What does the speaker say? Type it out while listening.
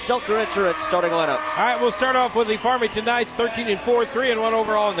Shelter Insurance starting lineup. All right, we'll start off with the Farmington Knights, 13-4, 3-1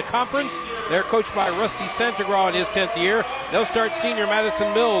 overall in the conference. They're coached by Rusty Santagraw in his 10th year. They'll start senior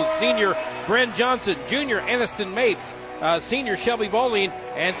Madison Mills, senior Bren Johnson, junior Aniston Mapes, senior Shelby Bowling,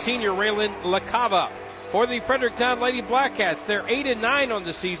 and senior Raylan LaCava. For the Fredericktown Lady Blackcats, they're 8-9 on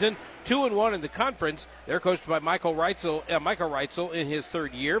the season, 2-1 in the conference. They're coached by Michael Reitzel in his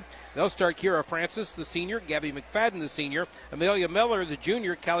third year. They'll start Kira Francis, the senior, Gabby McFadden, the senior, Amelia Miller, the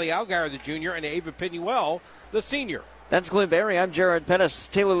junior, Callie Algeier, the junior, and Ava Pinuel, the senior. That's Glenn Barry. I'm Jared Pettis.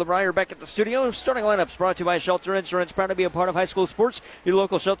 Taylor LeBrier back at the studio. Starting lineups brought to you by Shelter Insurance. Proud to be a part of high school sports. Your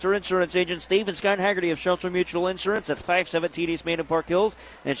local Shelter Insurance agents, Dave and Scott Haggerty of Shelter Mutual Insurance at 517 East Main in Park Hills,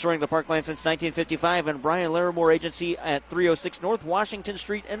 insuring the Parkland since 1955. And Brian Larimore Agency at 306 North Washington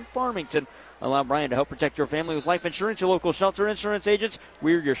Street in Farmington. Allow Brian to help protect your family with life insurance. Your local Shelter Insurance agents.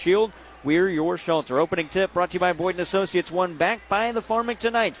 We're your shield. We're your shelter. Opening tip brought to you by Boyden Associates. One back by the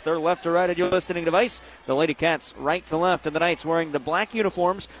Farmington Knights. They're left to right at your listening device. The Lady Cats right to left, and the Knights wearing the black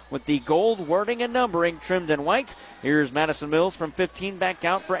uniforms with the gold wording and numbering trimmed in white. Here's Madison Mills from 15 back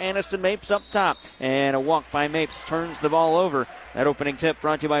out for Aniston Mapes up top. And a walk by Mapes turns the ball over. That opening tip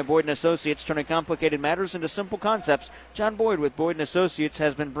brought to you by Boyden Associates, turning complicated matters into simple concepts. John Boyd with Boyden Associates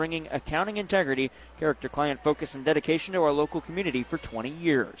has been bringing accounting integrity, character, client focus, and dedication to our local community for 20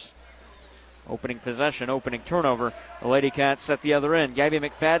 years. Opening possession, opening turnover. The Lady Cats at the other end. Gabby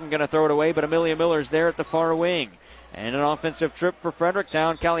McFadden going to throw it away, but Amelia Miller's there at the far wing. And an offensive trip for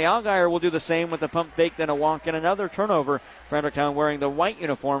Fredericktown. Callie Algeier will do the same with a pump fake, then a walk and another turnover. Fredericktown wearing the white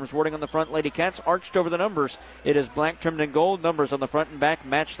uniforms, wording on the front. Lady Cats arched over the numbers. It is black trimmed in gold. Numbers on the front and back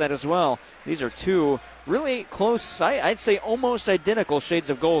match that as well. These are two really close, I'd say almost identical shades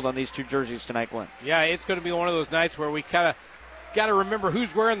of gold on these two jerseys tonight, Glenn. Yeah, it's going to be one of those nights where we kind of got to remember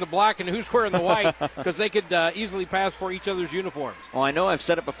who's wearing the black and who's wearing the white because they could easily pass for each other's uniforms. Well, I know I've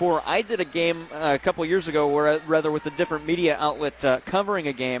said it before. I did a game a couple years ago, rather with a different media outlet covering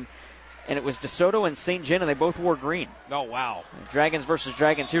a game, and it was DeSoto and St. John, and they both wore green. Oh, wow. Dragons versus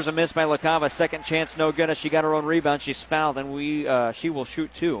Dragons. Here's a miss by LaCava. Second chance, no good. She got her own rebound. She's fouled, and she will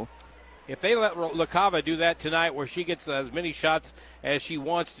shoot two. If they let LaCava do that tonight where she gets as many shots as she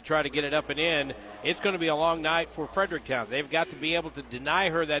wants to try to get it up and in, it's going to be a long night for Fredericktown. They've got to be able to deny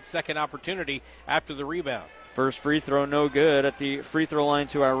her that second opportunity after the rebound. First free throw, no good at the free throw line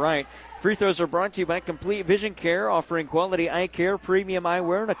to our right. Free throws are brought to you by Complete Vision Care, offering quality eye care, premium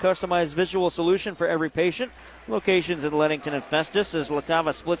eyewear, and a customized visual solution for every patient. Locations in Leadington and Festus as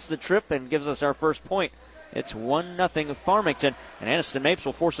LaCava splits the trip and gives us our first point. It's 1-0 Farmington, and Aniston Mapes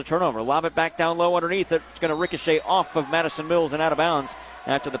will force a turnover. Lob it back down low underneath. It's going to ricochet off of Madison Mills and out of bounds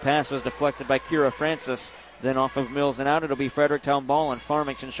after the pass was deflected by Kira Francis. Then off of Mills and out, it'll be Fredericktown ball, and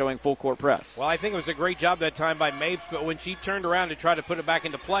Farmington showing full court press. Well, I think it was a great job that time by Mapes, but when she turned around to try to put it back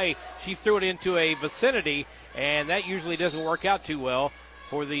into play, she threw it into a vicinity, and that usually doesn't work out too well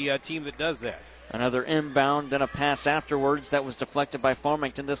for the team that does that. Another inbound, then a pass afterwards that was deflected by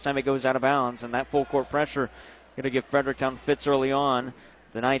Farmington. This time it goes out of bounds, and that full court pressure going to give Fredericktown fits early on.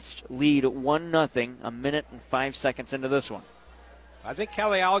 The Knights lead 1-0, a minute and 5 seconds into this one. I think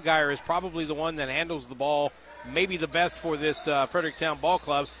Callie Algeier is probably the one that handles the ball maybe the best for this Fredericktown ball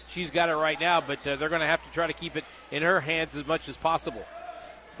club. She's got it right now, but they're going to have to try to keep it in her hands as much as possible.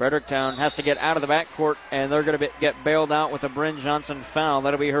 Fredericktown has to get out of the backcourt, and they're going to get bailed out with a Bryn Johnson foul.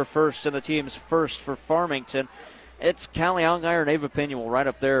 That'll be her first and the team's first for Farmington. It's Callie Algeier and Ava Pinuel right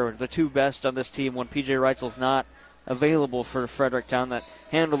up there, the two best on this team when P.J. Reitzel's not available for Fredericktown that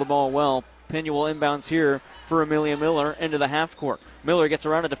handle the ball well. Pinuel inbounds here for Amelia Miller into the half court. Miller gets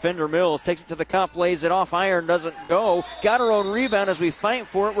around a defender. Mills takes it to the cup, lays it off. Iron doesn't go. Got her own rebound as we fight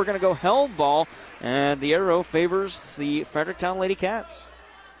for it. We're going to go held ball, and the arrow favors the Fredericktown Lady Cats.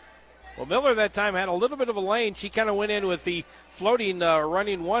 Well, Miller that time had a little bit of a lane. She kind of went in with the floating,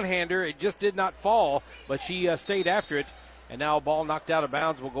 running one-hander. It just did not fall, but she stayed after it, and now a ball knocked out of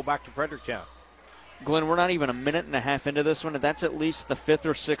bounds will go back to Fredericktown. Glenn, we're not even a minute and a half into this one, and that's at least the fifth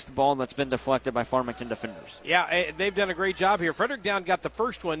or sixth ball that's been deflected by Farmington defenders. Yeah, they've done a great job here. Fredericktown got the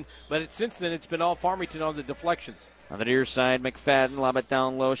first one, but since then it's been all Farmington on the deflections. On the near side, McFadden, lob it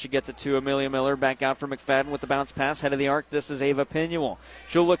down low. She gets it to Amelia Miller. Back out for McFadden with the bounce pass. Head of the arc. This is Ava Pinuel.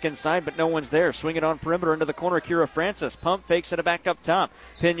 She'll look inside, but no one's there. Swing it on perimeter into the corner. Kira Francis. Pump fakes it back up top.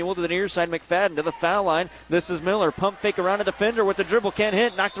 Pinuel to the near side. McFadden to the foul line. This is Miller. Pump fake around a defender with the dribble. Can't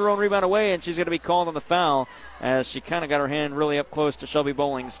hit. Knocked her own rebound away, and she's going to be called on the foul as she kind of got her hand really up close to Shelby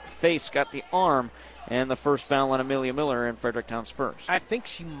Bowling's face. Got the arm. And the first foul on Amelia Miller and Fredericktown's first. I think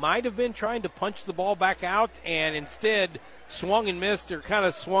she might have been trying to punch the ball back out and instead swung and missed, or kind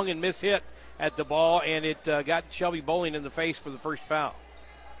of swung and mishit at the ball, and it got Shelby Bowling in the face for the first foul.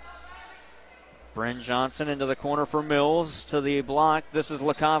 Bryn Johnson into the corner for Mills to the block. This is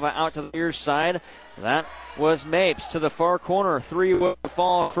LaCava out to the near side. That was Mapes to the far corner. 3 will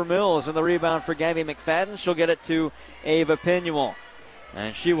fall for Mills, and the rebound for Gabby McFadden. She'll get it to Ava Pinuel,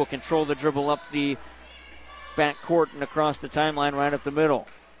 and she will control the dribble up the backcourt and across the timeline right up the middle.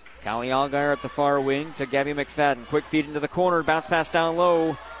 Callie Allgaier at the far wing to Gabby McFadden. Quick feed into the corner, bounce pass down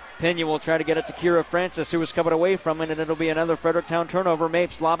low. Pena will try to get it to Kira Francis, who was coming away from it, and it'll be another Fredericktown turnover.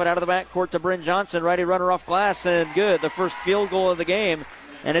 Mapes lob it out of the backcourt to Bryn Johnson. Righty runner off glass, and good. The first field goal of the game,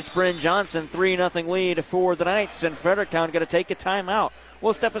 and it's Bryn Johnson. 3-0 lead for the Knights, and Fredericktown going to take a timeout.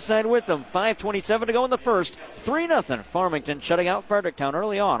 We'll step aside with them. 5:27 to go in the first. 3-0 Farmington shutting out Fredericktown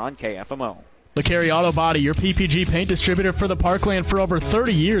early on KFMO. LeCarry Auto Body, your PPG paint distributor for the Parkland for over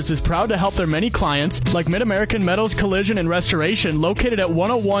 30 years, is proud to help their many clients like Mid-American Metals Collision and Restoration, located at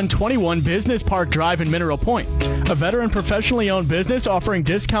 10121 Business Park Drive in Mineral Point. A veteran professionally owned business offering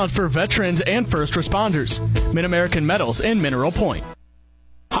discounts for veterans and first responders. Mid-American Metals in Mineral Point.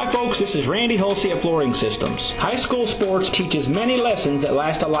 Hi folks, this is Randy Hulsey at Flooring Systems. High school sports teaches many lessons that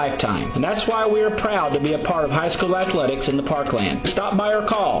last a lifetime, and that's why we are proud to be a part of high school athletics in the Parkland. Stop by or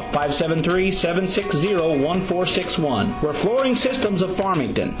call 573-760-1461. We're Flooring Systems of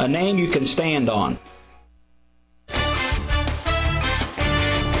Farmington, a name you can stand on.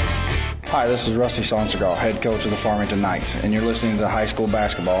 Hi, this is Rusty Sonsegraw, head coach of the Farmington Knights, and you're listening to high school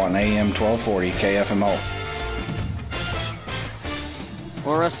basketball on AM 1240 KFMO.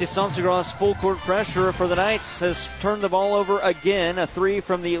 Well, Rusty Sonsegraw's full court pressure for the Knights has turned the ball over again. A 3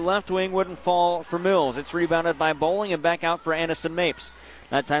 from the left wing wouldn't fall for Mills. It's rebounded by Bowling and back out for Aniston Mapes.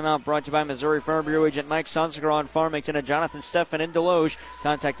 That timeout brought to you by Missouri Farm Bureau agent Mike Sonsegraw in Farmington and Jonathan Steffen in Deloge.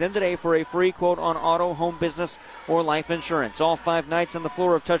 Contact them today for a free quote on auto, home business, or life insurance. All 5 Knights on the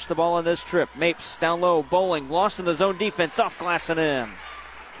floor have touched the ball on this trip. Mapes down low, Bowling lost in the zone defense, off glass and in.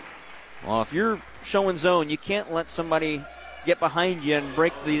 Well, if you're showing zone, you can't let somebody get behind you and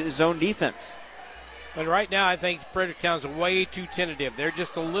break the zone defense. But right now, I think Fredericktown's way too tentative. They're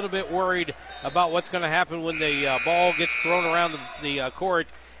just a little bit worried about what's going to happen when the ball gets thrown around the court,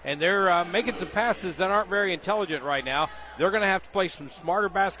 and they're making some passes that aren't very intelligent right now. They're going to have to play some smarter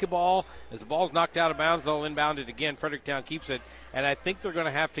basketball. As the ball's knocked out of bounds, they'll inbound it again. Fredericktown keeps it, and I think they're going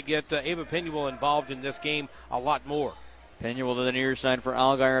to have to get Ava Pinuel involved in this game a lot more. Pinuel to the near side for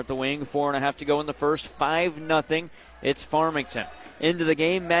Allgaier at the wing. 4.5 to go in the first. 5-0. It's Farmington. Into the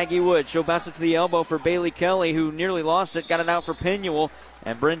game, Maggie Wood. She'll bounce it to the elbow for Bailey Kelly, who nearly lost it. Got it out for Pinuel.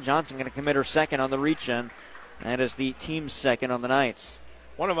 And Bryn Johnson going to commit her second on the reach-in. That is the team's second on the Knights.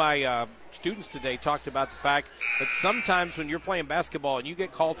 One of my students today talked about the fact that sometimes when you're playing basketball and you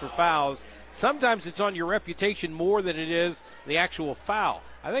get called for fouls, sometimes it's on your reputation more than it is the actual foul.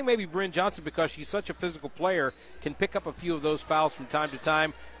 I think maybe Bryn Johnson, because she's such a physical player, can pick up a few of those fouls from time to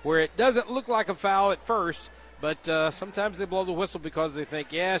time where it doesn't look like a foul at first, but sometimes they blow the whistle because they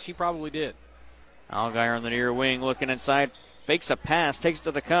think, yeah, she probably did. Allgaier on the near wing looking inside, fakes a pass, takes it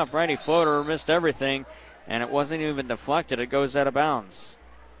to the cup, righty floater, missed everything, and it wasn't even deflected. It goes out of bounds.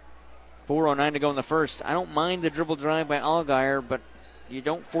 4:09 to go in the first. I don't mind the dribble drive by Allgaier, but you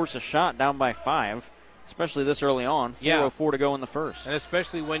don't force a shot down by 5, especially this early on. 4:04 to go in the first. And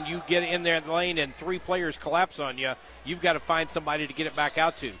especially when you get in there in the lane and 3 players collapse on you, you've got to find somebody to get it back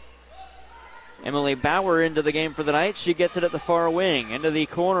out to. Emily Bauer into the game for the Knights. She gets it at the far wing. Into the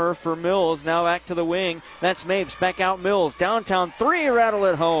corner for Mills. Now back to the wing. That's Mapes. Back out Mills. Downtown 3. Rattle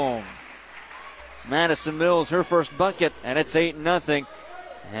it home. Madison Mills, her first bucket, and it's 8-0.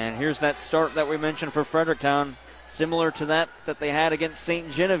 And here's that start that we mentioned for Fredericktown. Similar to that they had against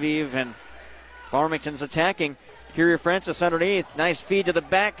St. Genevieve. And Farmington's attacking. Kyria Francis underneath. Nice feed to the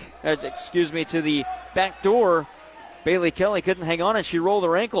to the back door. Bailey Kelly couldn't hang on, and she rolled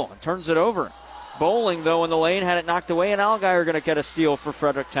her ankle and turns it over. Bowling, though, in the lane, had it knocked away, and Allgaier going to get a steal for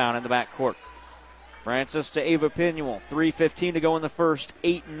Fredericktown in the backcourt. Francis to Ava Pinuel. 3:15 to go in the first.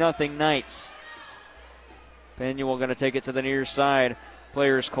 8-0 Knights. Pinuel going to take it to the near side.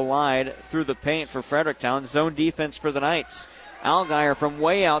 Players collide through the paint for Fredericktown. Zone defense for the Knights. Allgaier from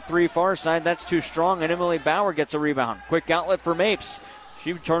way out 3 far side. That's too strong, and Emily Bauer gets a rebound. Quick outlet for Mapes.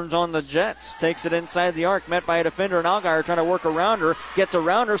 She turns on the Jets, takes it inside the arc, met by a defender, and Allgaier trying to work around her. Gets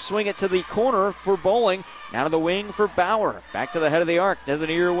around her, swing it to the corner for Bowling. Now to the wing for Bauer. Back to the head of the arc, to the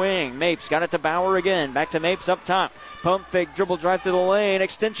near wing. Mapes got it to Bauer again. Back to Mapes up top. Pump fake, dribble drive to the lane.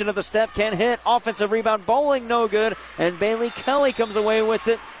 Extension of the step, can't hit. Offensive rebound, Bowling no good. And Bailey Kelly comes away with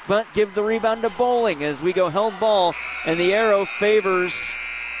it, but give the rebound to Bowling as we go held ball. And the arrow favors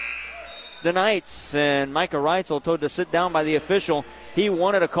the Knights, and Micah Reitzel told to sit down by the official. He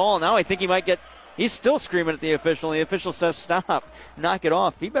wanted a call. Now I think he might get He's still screaming at the official, and the official says stop, knock it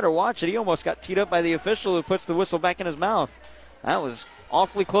off. He better watch it. He almost got teed up by the official who puts the whistle back in his mouth. That was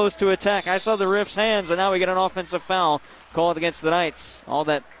awfully close to attack. I saw the ref's hands, and now we get an offensive foul called against the Knights. All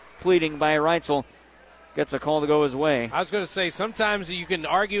that pleading by Reitzel gets a call to go his way. I was going to say, sometimes you can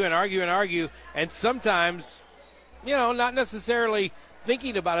argue and argue and argue, and sometimes, not necessarily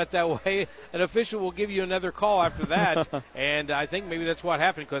thinking about it that way, an official will give you another call after that, and I think maybe that's what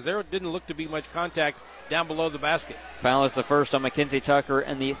happened because there didn't look to be much contact down below the basket. Foul is the first on Mackenzie Tucker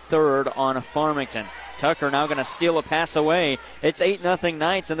and the third on Farmington. Tucker now going to steal a pass away. It's 8-0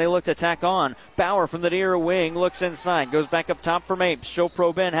 Knights, and they look to tack on. Bauer from the near wing looks inside, goes back up top for Mapes. Show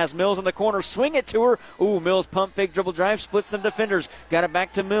Pro Ben has Mills in the corner. Swing it to her. Ooh, Mills pump fake dribble drive, splits some defenders. Got it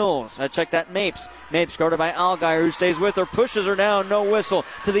back to Mills. Check that Mapes. Mapes guarded by Allgaier, who stays with her, pushes her down, no whistle.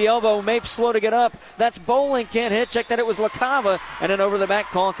 To the elbow, Mapes slow to get up. That's Bowling, can't hit. Check that, it was LaCava. And an over the back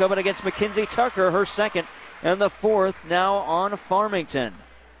call coming against Mackenzie Tucker, her second, and the fourth now on Farmington.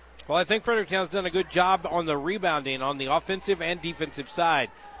 Well, I think Fredericktown's done a good job on the rebounding on the offensive and defensive side.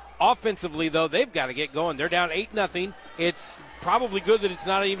 Offensively, though, they've got to get going. They're down 8-0. It's probably good that it's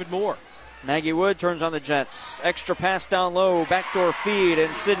not even more. Maggie Wood turns on the Jets. Extra pass down low, backdoor feed,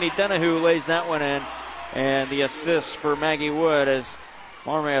 and Sydney Denahue lays that one in. And the assist for Maggie Wood as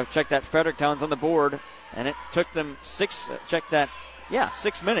check that, Fredericktown's on the board. And it took them 6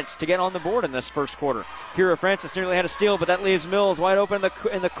 minutes to get on the board in this first quarter. Kira Francis nearly had a steal, but that leaves Mills wide open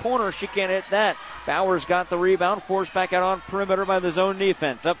in the corner. She can't hit that. Bowers got the rebound, forced back out on perimeter by the zone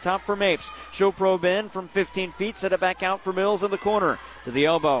defense. Up top for Mapes. Show Pro Ben from 15 feet, set it back out for Mills in the corner. To the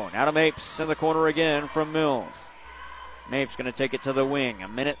elbow. Now to Mapes in the corner again from Mills. Mapes going to take it to the wing.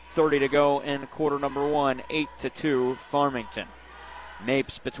 1:30 to go in quarter number 1. 8-2 Farmington.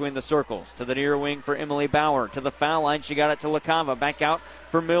 Mapes between the circles to the near wing for Emily Bauer. To the foul line, she got it to LaCava. Back out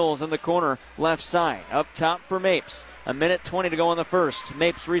for Mills in the corner, left side. Up top for Mapes. 1:20 to go in the first.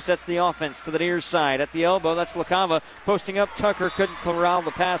 Mapes resets the offense to the near side. At the elbow, that's LaCava. Posting up, Tucker couldn't corral the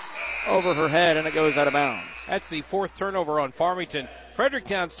pass over her head, and it goes out of bounds. That's the fourth turnover on Farmington.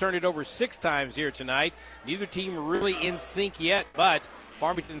 Fredericktown's turned it over 6 times here tonight. Neither team really in sync yet, but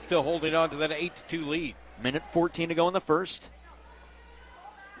Farmington's still holding on to that 8-2 lead. 1:14 to go in the first.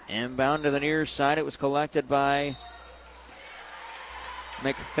 Inbound to the near side. It was collected by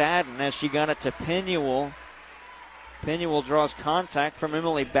McFadden as she got it to Penuel. Penuel draws contact from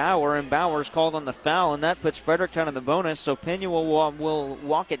Emily Bauer, and Bauer's called on the foul, and that puts Fredericktown in the bonus, so Penuel will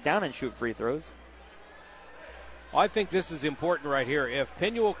walk it down and shoot free throws. I think this is important right here. If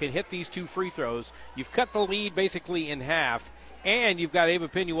Penuel can hit these 2 free throws, you've cut the lead basically in half, and you've got Ava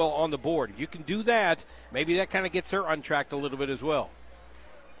Penuel on the board. If you can do that, maybe that kind of gets her untracked a little bit as well.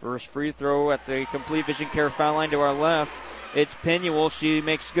 First free throw at the Complete Vision Care foul line to our left. It's Penuel. She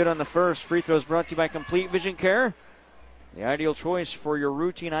makes good on the first. Free throws brought to you by Complete Vision Care, the ideal choice for your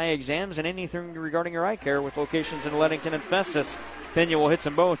routine eye exams and anything regarding your eye care, with locations in Leadington and Festus. Penuel hits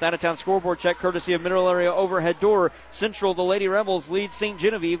them both. Out-of-town scoreboard check courtesy of Mineral Area Overhead Door. Central, the Lady Rebels lead St.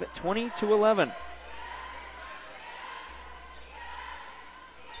 Genevieve 20-11.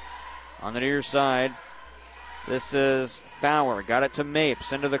 On the near side, this is Bauer. Got it to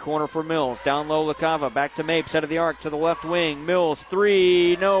Mapes. Into the corner for Mills. Down low, LaCava. Back to Mapes. Out of the arc to the left wing. Mills,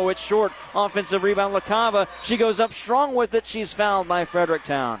 3. No, it's short. Offensive rebound, LaCava. She goes up strong with it. She's fouled by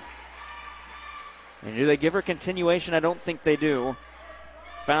Fredericktown. And do they give her continuation? I don't think they do.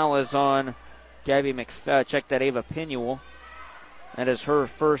 Foul is on Gabby check that, Ava Penuel. That is her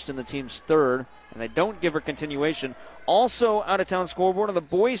first and the team's third. And they don't give her continuation. Also, out-of-town scoreboard on the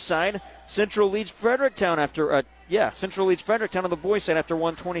boys' side. Central leads Fredericktown after, Central leads Fredericktown on the boys' side after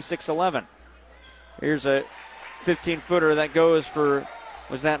 126-11. Here's a 15-footer that goes for,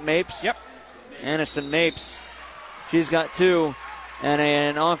 was that Mapes? Yep. Aniston Mapes. She's got 2. And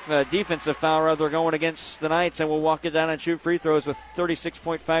an defensive foul, they're going against the Knights, and we'll walk it down and shoot free throws with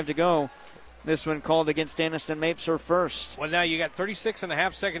 36.5 to go. This one called against Aniston Mapes, her first. Well, now you got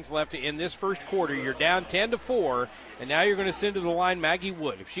 36.5 seconds left in this first quarter. You're down 10-4, and now you're going to send to the line Maggie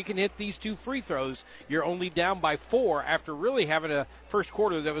Wood. If she can hit these 2 free throws, you're only down by 4 after really having a first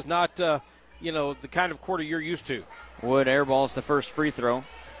quarter that was not, the kind of quarter you're used to. Wood airballs the first free throw.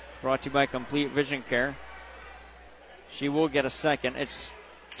 Brought to you by Complete Vision Care. She will get a second. It's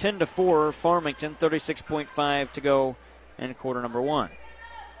 10-4, Farmington, 36.5 to go in quarter number 1.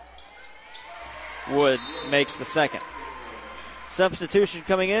 Wood makes the second. Substitution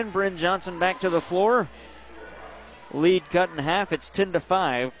coming in. Bryn Johnson back to the floor. Lead cut in half. It's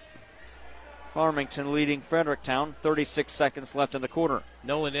 10-5. Farmington leading Fredericktown. 36 seconds left in the quarter.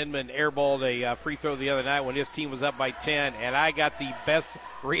 Nolan Inman airballed a free throw the other night when his team was up by 10, and I got the best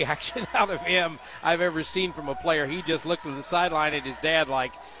reaction out of him I've ever seen from a player. He just looked to the sideline at his dad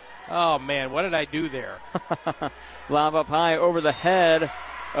like, oh, man, what did I do there? Lob up high over the head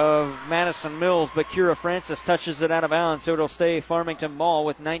of Madison Mills, but Kira Francis touches it out of bounds, so it'll stay Farmington ball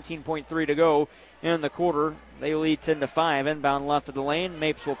with 19.3 to go in the quarter. They lead 10-5. Inbound left of the lane.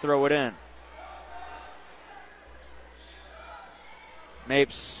 Mapes will throw it in.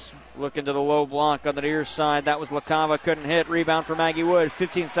 Mapes looking to the low block on the near side. That was LaCava, couldn't hit. Rebound for Maggie Wood.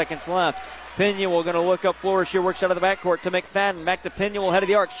 15 seconds left. Pinuel going to look up floor. She works out of the backcourt to McFadden. Back to Pinuel, head of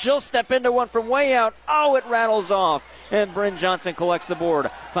the arc. She'll step into one from way out. Oh, it rattles off. And Bryn Johnson collects the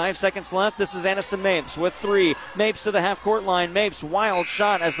board. 5 seconds left. This is Aniston Mapes with 3. Mapes to the half-court line. Mapes, wild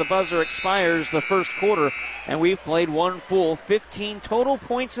shot as the buzzer expires the first quarter. And we've played one full 15 total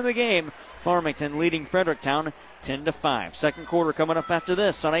points in the game. Farmington leading Fredericktown 10-5. Second quarter coming up after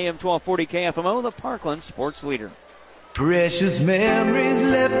this on AM 1240 KFMO, the Parkland Sports Leader. Precious memories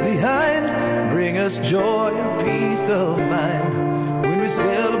left behind bring us joy and peace of mind when we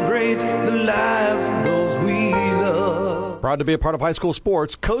celebrate the lives of those we love. Proud to be a part of high school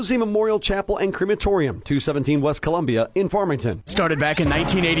sports, Cozy Memorial Chapel and Crematorium, 217 West Columbia in Farmington. Started back in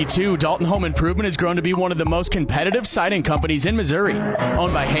 1982, Dalton Home Improvement has grown to be one of the most competitive siding companies in Missouri.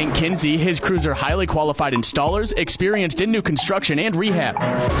 Owned by Hank Kinsey, his crews are highly qualified installers, experienced in new construction and rehab.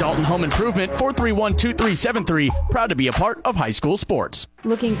 Dalton Home Improvement, 431-2373, proud to be a part of high school sports.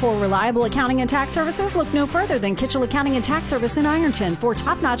 Looking for reliable accounting and tax services? Look no further than Kitchell Accounting and Tax Service in Ironton. For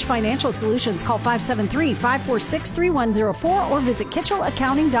top-notch financial solutions, call 573-546-3104 or visit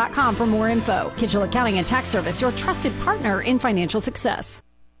KitchellAccounting.com for more info. Kitchell Accounting and Tax Service, your trusted partner in financial success.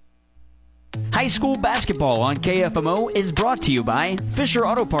 High school basketball on KFMO is brought to you by Fisher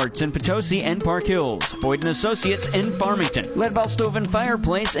Auto Parts in Potosi and Park Hills, Boyd & Associates in Farmington, Leadbelt Stove and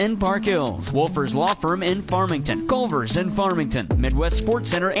Fireplace in Park Hills, Wolfers Law Firm in Farmington, Culver's in Farmington, Midwest Sports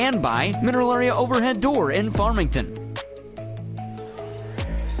Center, and by Mineral Area Overhead Door in Farmington.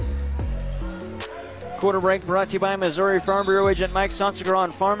 Quarter break brought to you by Missouri Farm Bureau agent Mike Sonsegra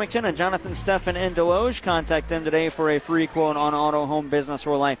in Farmington and Jonathan Steffen in Deloge. Contact them today for a free quote on auto, home, business,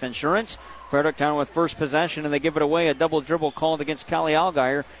 or life insurance. Fredericktown with first possession, and they give it away. A double dribble called against Callie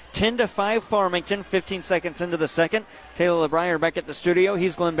Allgaier. 10-5 Farmington, 15 seconds into the second. Taylor LeBrier back at the studio.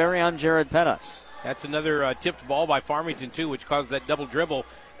 He's Glenn Berry. I'm Jared Pettis. That's another tipped ball by Farmington, too, which caused that double dribble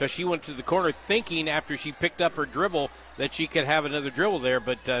because she went to the corner thinking after she picked up her dribble that she could have another dribble there,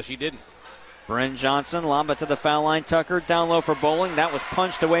 but she didn't. Bryn Johnson, Lamba to the foul line. Tucker down low for Bowling. That was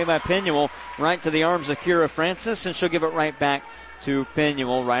punched away by Pinuel right to the arms of Kira Francis, and she'll give it right back to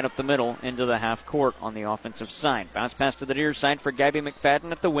Pinuel right up the middle into the half court on the offensive side. Bounce pass to the near side for Gabby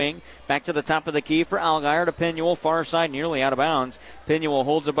McFadden at the wing. Back to the top of the key for Allgaier to Pinuel, far side, nearly out of bounds. Pinuel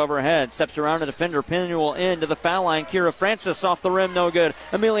holds above her head, steps around a defender. Pinuel into the foul line. Kira Francis off the rim, no good.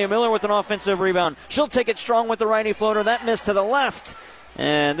 Amelia Miller with an offensive rebound. She'll take it strong with the righty floater. That missed to the left.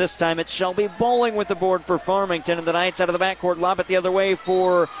 And this time it's Shelby Bowling with the board for Farmington. And the Knights out of the backcourt lob it the other way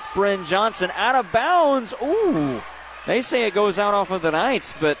for Bryn Johnson. Out of bounds. Ooh. They say it goes out off of the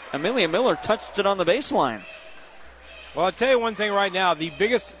Knights, but Amelia Miller touched it on the baseline. Well, I'll tell you one thing right now. The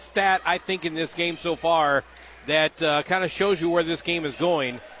biggest stat, I think, in this game so far that kind of shows you where this game is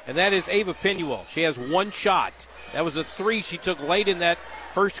going, and that is Ava Pinuel. She has one shot. That was a three she took late in that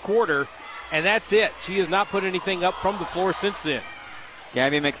first quarter, and that's it. She has not put anything up from the floor since then.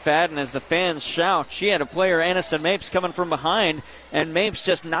 Gabby McFadden, as the fans shout, she had a player, Aniston Mapes, coming from behind, and Mapes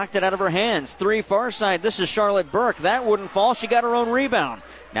just knocked it out of her hands. 3 far side. This is Charlotte Burke. That wouldn't fall. She got her own rebound.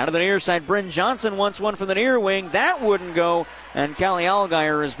 Now to the near side, Bryn Johnson wants one from the near wing. That wouldn't go, and Callie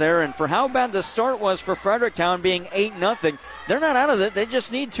Allgaier is there. And for how bad the start was for Fredericktown being 8-0, they're not out of it. They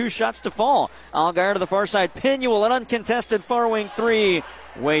just need 2 shots to fall. Allgaier to the far side. Pinuel, an uncontested far wing 3.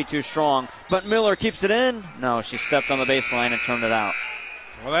 Way too strong. But Miller keeps it in. No, she stepped on the baseline and turned it out.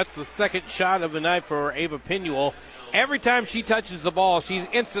 Well, that's the second shot of the night for Ava Pinuel. Every time she touches the ball, she's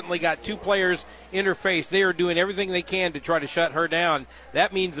instantly got 2 players in her face. They are doing everything they can to try to shut her down.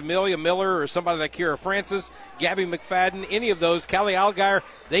 That means Amelia Miller or somebody like Kira Francis, Gabby McFadden, any of those, Callie Allgaier,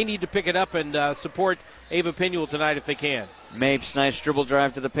 they need to pick it up and support Ava Pinuel tonight if they can. Mapes, nice dribble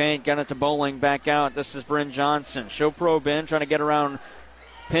drive to the paint, got it to Bowling, back out. This is Bryn Johnson. Show probe in, trying to get around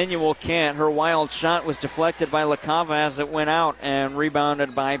Pinuel can't. Her wild shot was deflected by LaCava as it went out and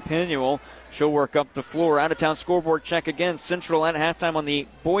rebounded by Pinuel. She'll work up the floor. Out-of-town scoreboard check again. Central at halftime on the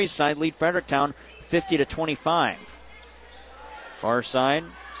boys' side lead Fredericktown 50-25. Far side.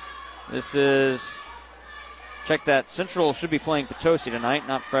 This is, check that. Central should be playing Potosi tonight,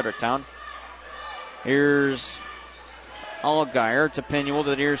 not Fredericktown. Here's Allgaier to Pinuel to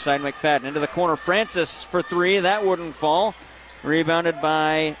the near side. McFadden into the corner. Francis for three. That wouldn't fall. Rebounded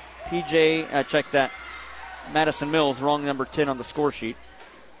by PJ. Check that. Madison Mills, wrong number 10 on the score sheet.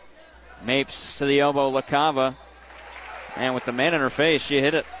 Mapes to the elbow. LaCava. And with the man in her face, she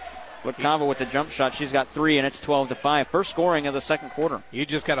hit it. LaCava with the jump shot. She's got three, and it's 12-5. First scoring of the second quarter. You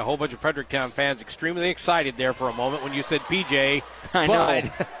just got a whole bunch of Fredericktown fans extremely excited there for a moment when you said PJ. I know.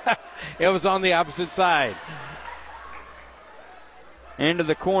 It was on the opposite side. Into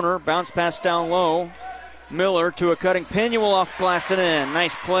the corner. Bounce pass down low. Miller to a cutting Pinuel off glass and in.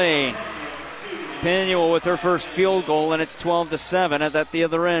 Nice play. Pinuel with her first field goal, and it's 12-7. At the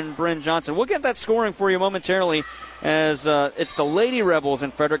other end, Bryn Johnson. We'll get that scoring for you momentarily as it's the Lady Rebels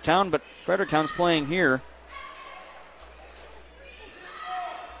in Fredericktown, but Fredericktown's playing here.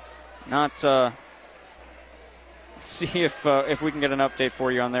 Not let's see if we can get an update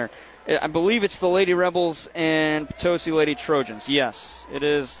for you on there. I believe it's the Lady Rebels and Potosi Lady Trojans. Yes, it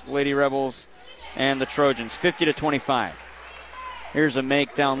is Lady Rebels and the Trojans. 50-25. Here's a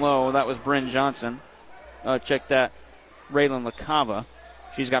make down low. That was Bryn Johnson. Check that. Raylan LaCava.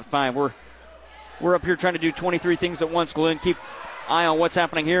 She's got 5. We're up here trying to do 23 things at once, Glenn. Keep eye on what's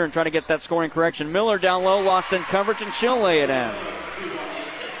happening here and try to get that scoring correction. Miller down low, lost in coverage, and she'll lay it in.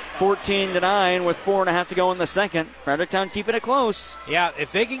 14-9 with 4.5 to go in the second. Fredericktown keeping it close. Yeah,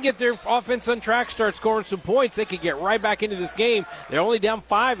 if they can get their offense on track, start scoring some points, they could get right back into this game. They're only down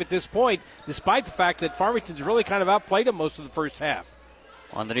 5 at this point, despite the fact that Farmington's really kind of outplayed them most of the first half.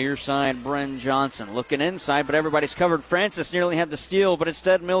 On the near side, Bryn Johnson looking inside, but everybody's covered. Francis nearly had the steal, but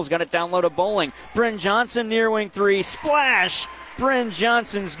instead Mills got it down low to Bowling. Bryn Johnson near wing 3. Splash! Bryn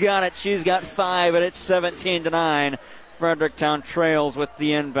Johnson's got it. She's got 5, and it's 17-9. Fredericktown trails with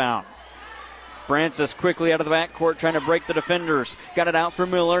the inbound. Francis quickly out of the backcourt trying to break the defenders. Got it out for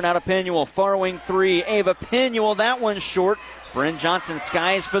Miller, now to Pinuel. Far wing 3, Ava Pinuel. That one's short. Bryn Johnson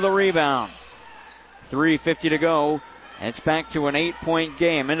skies for the rebound. 3:50 to go. It's back to an 8-point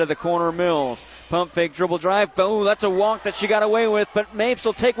game. Into the corner, Mills. Pump fake, dribble drive. Oh, that's a walk that she got away with, but Mapes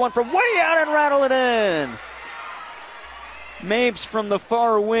will take one from way out and rattle it in. Mapes from the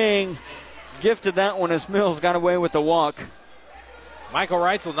far wing gifted that one as Mills got away with the walk. Michael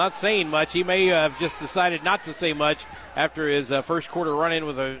Reitzel not saying much. He may have just decided not to say much after his first quarter run-in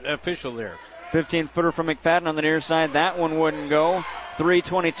with an official there. 15-footer from McFadden on the near side. That one wouldn't go.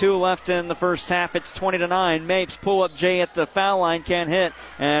 3:22 left in the first half. It's 20-9. Mapes pull up Jay at the foul line, can't hit,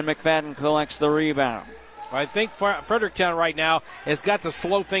 and McFadden collects the rebound. I think Fredericktown right now has got to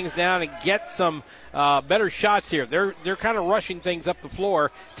slow things down and get some better shots here. They're kind of rushing things up the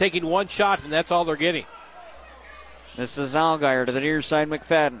floor, taking one shot, and that's all they're getting. This is Allgaier to the near side,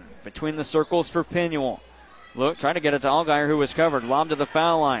 McFadden. Between the circles for Pinuel. Look, trying to get it to Allgaier, who was covered. Lob to the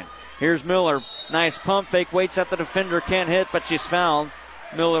foul line. Here's Miller. Nice pump fake. Waits at the defender. Can't hit, but she's fouled.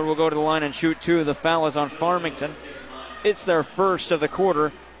 Miller will go to the line and shoot 2. The foul is on Farmington. It's their first of the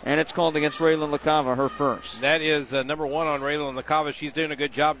quarter, and it's called against Raylan LaCava, her first. That is number 1 on Raylan LaCava. She's doing a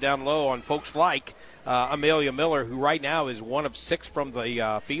good job down low on folks like Amelia Miller, who right now is 1 of 6 from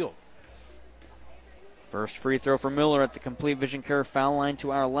the field. First free throw for Miller at the Complete Vision Care foul line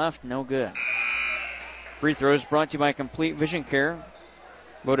to our left. No good. Free throws brought to you by Complete Vision Care.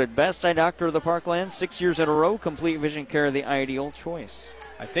 Voted best eye doctor of the Parkland 6 years in a row. Complete Vision Care, the ideal choice.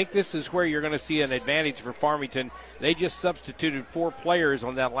 I think this is where you're going to see an advantage for Farmington. They just substituted 4 players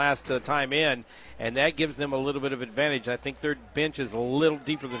on that last time in, and that gives them a little bit of advantage. I think their bench is a little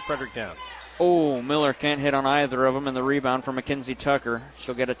deeper than Fredericktown's. Oh, Miller can't hit on either of them, and the rebound from Mackenzie Tucker.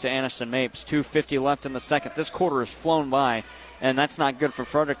 She'll get it to Aniston Mapes. 2:50 left in the second. This quarter has flown by, and that's not good for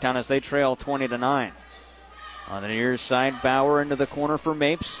Fredericktown as they trail 20-9. On the near side, Bauer into the corner for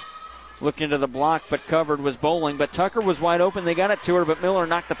Mapes. Looking to the block, but covered was Bowling. But Tucker was wide open. They got it to her, but Miller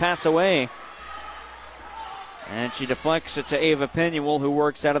knocked the pass away. And she deflects it to Ava Pinuel, who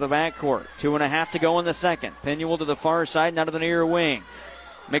works out of the backcourt. 2.5 to go in the second. Pinuel to the far side, now to the near wing.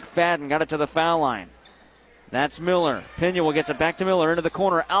 McFadden got it to the foul line. That's Miller. Pinuel gets it back to Miller into the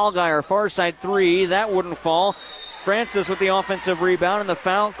corner. Allgaier, far side 3. That wouldn't fall. Francis with the offensive rebound, and the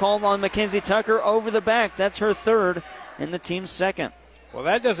foul called on Mackenzie Tucker over the back. That's her 3rd and the team's 2nd. Well,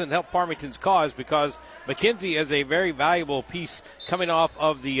 that doesn't help Farmington's cause because Mackenzie is a very valuable piece coming off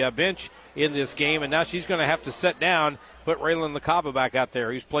of the bench in this game, and now she's going to have to sit down, put Raylan LaCava back out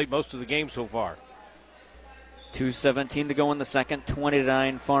there. He's played most of the game so far. 2:17 to go in the second,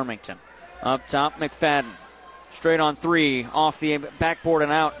 20-9 Farmington. Up top, McFadden. Straight on 3, off the backboard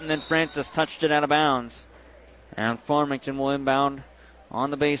and out, and then Francis touched it out of bounds. And Farmington will inbound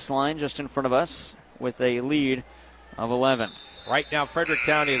on the baseline just in front of us with a lead of 11. Right now,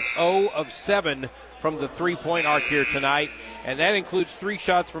 Fredericktown is 0 of 7 from the three-point arc here tonight, and that includes 3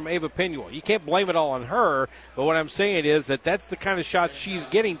 shots from Ava Pinuel. You can't blame it all on her, but what I'm saying is that that's the kind of shots she's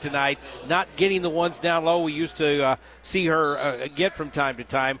getting tonight, not getting the ones down low we used to see her get from time to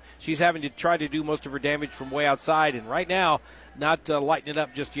time. She's having to try to do most of her damage from way outside, and right now, not lighting it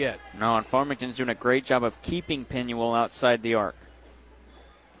up just yet. No, and Farmington's doing a great job of keeping Pinuel outside the arc.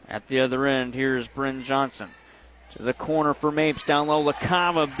 At the other end, here's Bryn Johnson. To the corner for Mapes. Down low,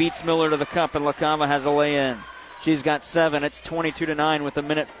 LaCava beats Miller to the cup, and LaCava has a lay-in. She's got 7. It's 22-9 with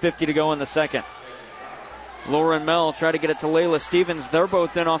 1:50 to go in the second. Lauren Mell tried to get it to Layla Stevens. They're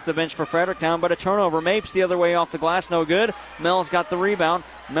both in off the bench for Fredericktown, but a turnover. Mapes the other way off the glass, no good. Mell's got the rebound.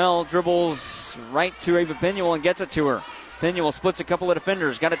 Mell dribbles right to Ava Pinuel and gets it to her. Pinuel splits a couple of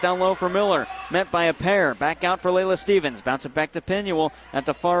defenders. Got it down low for Miller. Met by a pair. Back out for Layla Stevens. Bounce it back to Pinuel at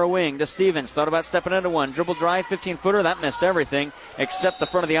the far wing to Stevens. Thought about stepping into one. Dribble drive, 15-footer. That missed everything except the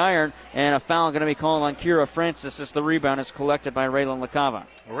front of the iron. And a foul going to be called on Kira Francis as the rebound is collected by Raylan LaCava.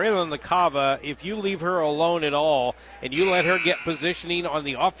 Raylan LaCava, if you leave her alone at all and you let her get positioning on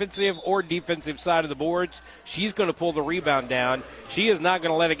the offensive or defensive side of the boards, she's going to pull the rebound down. She is not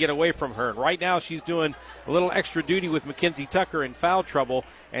going to let it get away from her. And right now she's doing a little extra duty with Mackenzie Tucker in foul trouble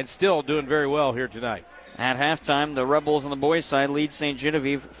and still doing very well here tonight. At halftime, the Rebels on the boys' side lead St.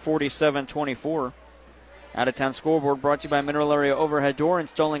 Genevieve 47-24. Out-of-town scoreboard brought to you by Mineral Area Overhead Door,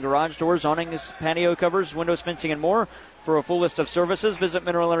 installing garage doors, awnings, patio covers, windows, fencing, and more. For a full list of services, visit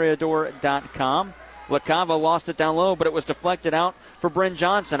mineralareadoor.com. LaCava lost it down low, but it was deflected out for Bryn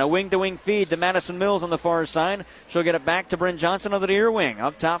Johnson. A wing-to-wing feed to Madison Mills on the far side. She'll get it back to Bryn Johnson on the near wing.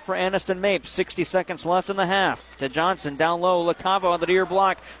 Up top for Aniston Mapes. 60 seconds left in the half. To Johnson down low. LaCava on the near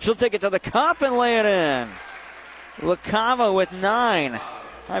block. She'll take it to the cup and lay it in. LaCava with 9.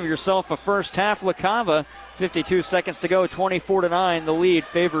 Have yourself a first half, LaCava. 52 seconds to go, 24-9. The lead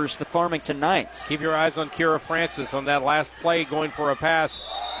favors the Farmington Knights. Keep your eyes on Kira Francis on that last play, going for a pass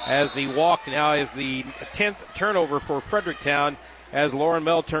as the walk now is the 10th turnover for Fredericktown as Lauren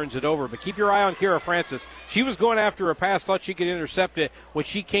Mell turns it over. But keep your eye on Kira Francis. She was going after a pass, thought she could intercept it. When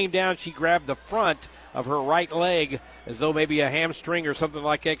she came down, she grabbed the front of her right leg as though maybe a hamstring or something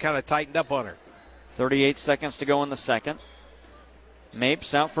like that kind of tightened up on her. 38 seconds to go in the second.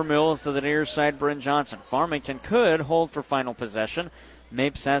 Mapes out for Mills to the near side, Bryn Johnson. Farmington could hold for final possession.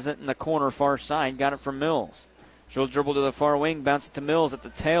 Mapes has it in the corner far side, got it from Mills. She'll dribble to the far wing, bounce it to Mills at the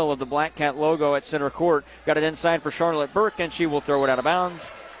tail of the Black Cat logo at center court. Got it inside for Charlotte Burke, and she will throw it out of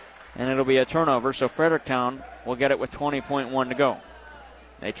bounds. And it'll be a turnover, so Fredericktown will get it with 20.1 to go.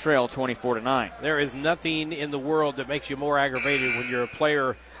 They trail 24-9. There is nothing in the world that makes you more aggravated when you're a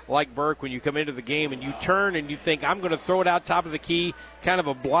player like Burke, when you come into the game and you turn and you think, I'm going to throw it out top of the key, kind of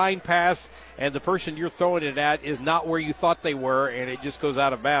a blind pass, and the person you're throwing it at is not where you thought they were, and it just goes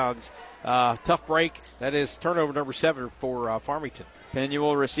out of bounds. Tough break. That is turnover number 7 for Farmington.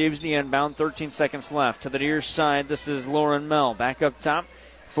 Pinuel receives the inbound, 13 seconds left. To the near side, this is Lauren Mell. Back up top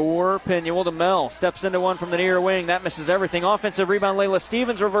for Pinuel to Mell. Steps into one from the near wing. That misses everything. Offensive rebound, Layla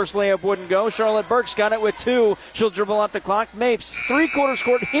Stevens. Reverse layup wouldn't go. Charlotte Burke's got it with 2. She'll dribble out the clock. Mapes, three-quarters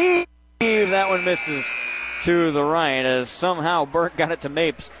court heave. That one misses to the right as somehow Burke got it to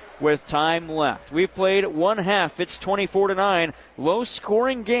Mapes with time left. We've played one half. It's 24-9.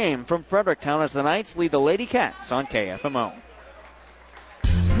 Low-scoring game from Fredericktown as the Knights lead the Lady Cats on KFMO.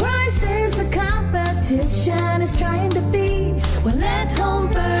 Price is the competition is trying to beat. Well, at Home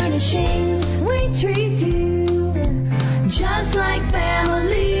Furnishings, we treat you just like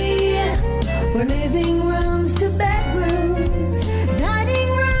family. For living rooms to bedrooms, dining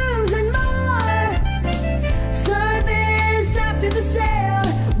rooms and more. Service after the sale,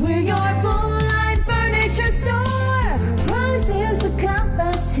 we're your full-line furniture store. Price is the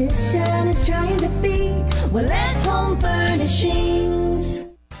competition is trying to beat. Well, at Home Furnishings.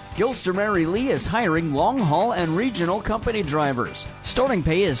 Gilster Mary Lee is hiring long-haul and regional company drivers. Starting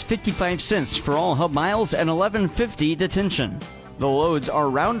pay is 55 cents for all hub miles and $11.50 detention. The loads are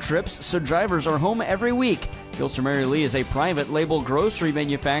round trips, so drivers are home every week. Gilster Mary Lee is a private label grocery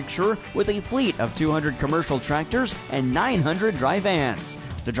manufacturer with a fleet of 200 commercial tractors and 900 dry vans.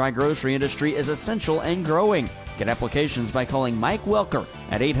 The dry grocery industry is essential and growing. Get applications by calling Mike Welker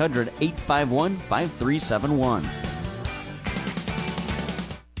at 800-851-5371.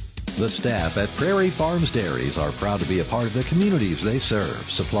 The staff at Prairie Farms Dairies are proud to be a part of the communities they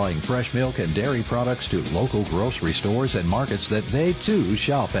serve, supplying fresh milk and dairy products to local grocery stores and markets that they too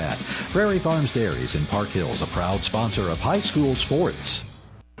shop at. Prairie Farms Dairies in Park Hills, a proud sponsor of high school sports.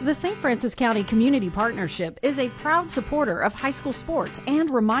 The St. Francis County Community Partnership is a proud supporter of high school sports and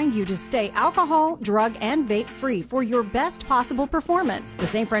remind you to stay alcohol, drug, and vape free for your best possible performance. The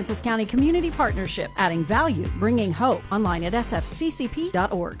St. Francis County Community Partnership, adding value, bringing hope. Online at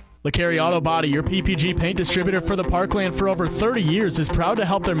sfccp.org. LeCarry Auto Body, your PPG paint distributor for the Parkland for over 30 years, is proud to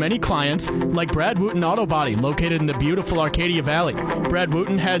help their many clients, like Brad Wooten Auto Body, located in the beautiful Arcadia Valley. Brad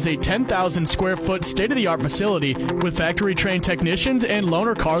Wooten has a 10,000 square foot state-of-the-art facility with factory-trained technicians and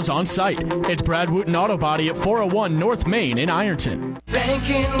loaner cars on site. It's Brad Wooten Auto Body at 401 North Main in Ironton.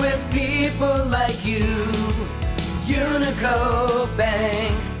 Banking with people like you, Unico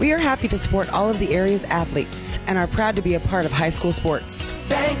Bank. We are happy to support all of the area's athletes and are proud to be a part of high school sports.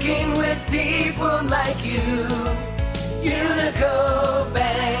 Banking with people like you, Unico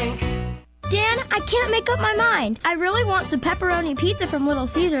Bank. Dan, I can't make up my mind. I really want some pepperoni pizza from Little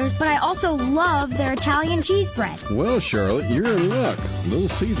Caesars, but I also love their Italian cheese bread. Well, Charlotte, you're in luck. Little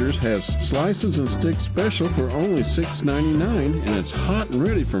Caesars has slices and sticks special for only $6.99, and it's hot and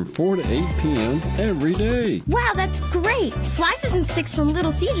ready from 4 to 8 p.m. every day. Wow, that's great. Slices and sticks from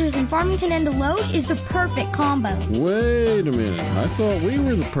Little Caesars in Farmington and Deloge is the perfect combo. Wait a minute. I thought we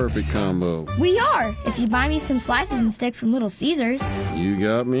were the perfect combo. We are, if you buy me some slices and sticks from Little Caesars. You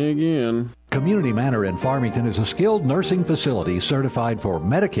got me again. Community Manor in Farmington is a skilled nursing facility certified for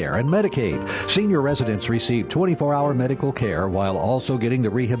Medicare and Medicaid. Senior residents receive 24-hour medical care while also getting the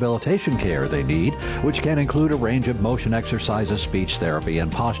rehabilitation care they need, which can include a range of motion exercises, speech therapy, and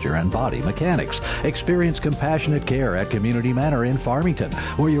posture and body mechanics. Experience compassionate care at Community Manor in Farmington,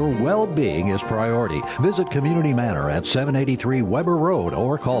 where your well-being is priority. Visit Community Manor at 783 Weber Road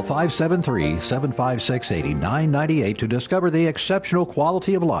or call 573-756-8998 to discover the exceptional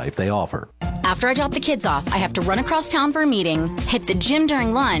quality of life they offer. After I drop the kids off, I have to run across town for a meeting, hit the gym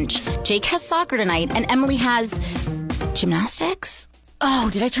during lunch. Jake has soccer tonight, and Emily has gymnastics? Oh,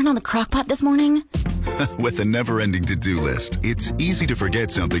 did I turn on the crock pot this morning? With a never-ending to-do list, it's easy to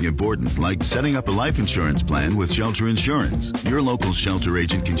forget something important, like setting up a life insurance plan with Shelter Insurance. Your local Shelter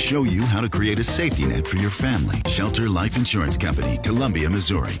agent can show you how to create a safety net for your family. Shelter Life Insurance Company, Columbia,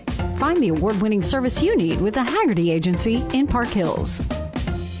 Missouri. Find the award-winning service you need with the Haggerty Agency in Park Hills.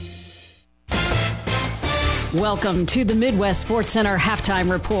 Welcome to the Midwest Sports Center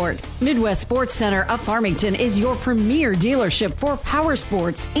Halftime Report. Midwest Sports Center of Farmington is your premier dealership for power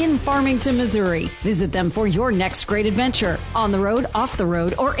sports in Farmington, Missouri. Visit them for your next great adventure. On the road, off the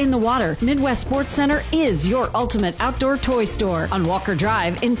road, or in the water, Midwest Sports Center is your ultimate outdoor toy store on Walker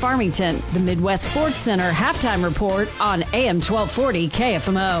Drive in Farmington. The Midwest Sports Center Halftime Report on AM 1240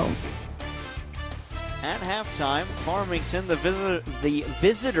 KFMO. At halftime, Farmington, the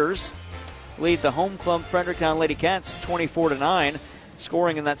visitors lead the home club Fredericktown Lady Cats 24-9,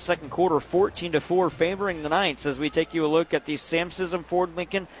 scoring in that second quarter 14-4, favoring the Knights as we take you a look at the Sam Sism Ford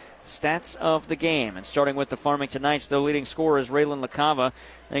Lincoln stats of the game. And starting with the Farmington Knights, their leading scorer is Raylan LaCava.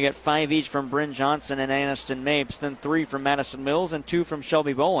 They get 5 each from Bryn Johnson and Aniston Mapes, then 3 from Madison Mills and 2 from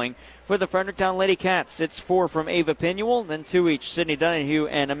Shelby Bowling. For the Fredericktown Lady Cats, it's 4 from Ava Pinuel, then 2 each Sydney Donahue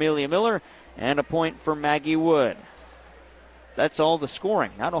and Amelia Miller, and a point for Maggie Wood. That's all the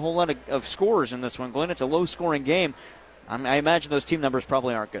scoring. Not a whole lot of scores in this one, Glenn. It's a low-scoring game. I imagine those team numbers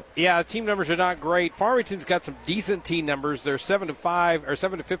probably aren't good. Yeah, team numbers are not great. Farmington's got some decent team numbers. They're 7-5 or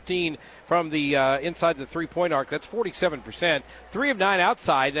 7-15 from the inside the three-point arc. That's 47%. 3 of 9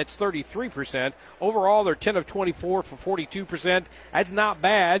 outside. That's 33%. Overall, they're 10 of 24 for 42%. That's not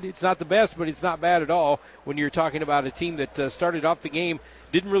bad. It's not the best, but it's not bad at all when you're talking about a team that started off the game,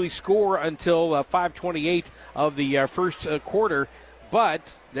 didn't really score until 5:28 of the first quarter,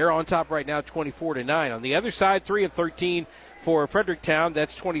 but they're on top right now 24-9. On the other side, 3 of 13 for Fredericktown.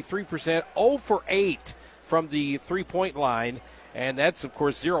 That's 23%. 0 for 8 from the three-point line, and that's, of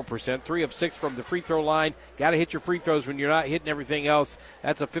course, 0%. 3 of 6 from the free throw line. Got to hit your free throws when you're not hitting everything else.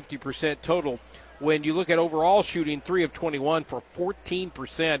 That's a 50% total. When you look at overall shooting, 3 of 21 for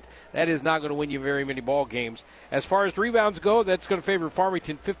 14%. That is not going to win you very many ball games. As far as rebounds go, that's going to favor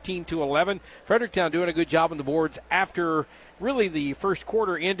Farmington 15-11. Fredericktown doing a good job on the boards after really the first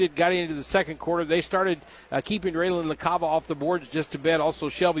quarter ended, got into the second quarter. They started keeping Raylan LaCava off the boards just a bit. Also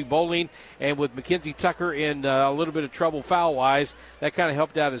Shelby Bowling, and with Mackenzie Tucker in a little bit of trouble foul-wise, that kind of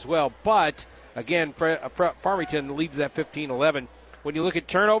helped out as well. But, again, Farmington leads that 15-11. When you look at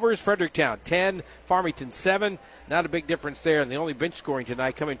turnovers, Fredericktown 10, Farmington 7. Not a big difference there, and the only bench scoring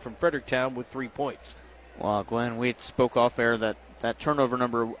tonight coming from Fredericktown with 3 points. Well, Glenn, we spoke off air that turnover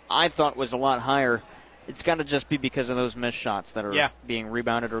number I thought was a lot higher. it's got to just be because of those missed shots that are being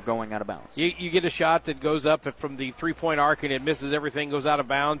rebounded or going out of bounds. You get a shot that goes up from the three-point arc and it misses everything, goes out of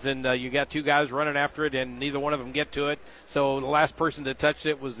bounds, and you got two guys running after it, and neither one of them get to it. So the last person that touched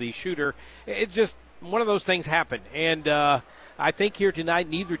it was the shooter. It just one of those things happened, and I think here tonight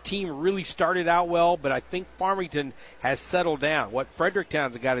neither team really started out well, but I think Farmington has settled down. What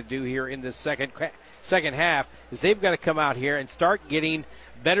Fredericktown's got to do here in this second half is they've got to come out here and start getting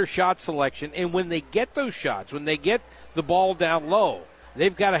better shot selection, and when they get those shots, when they get the ball down low,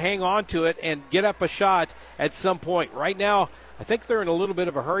 they've got to hang on to it and get up a shot at some point. Right now, I think they're in a little bit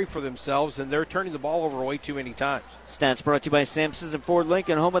of a hurry for themselves, and they're turning the ball over way too many times. Stats brought to you by Samson's and Ford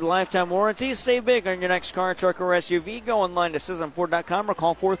Lincoln, home of the lifetime warranty. Save big on your next car, truck, or SUV. Go online to SisonFord.com or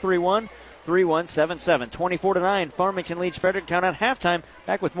call 431-3177. 24-9, Farmington leads Fredericktown at halftime.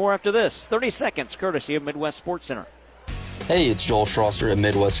 Back with more after this. 30 seconds, courtesy of Midwest Sports Center. Hey, it's Joel Schlosser at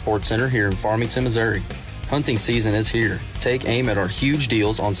Midwest Sports Center here in Farmington, Missouri. Hunting season is here. Take aim at our huge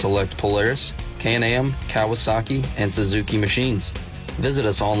deals on select Polaris, Can-Am, Kawasaki, and Suzuki machines. Visit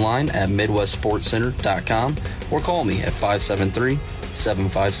us online at MidwestSportsCenter.com or call me at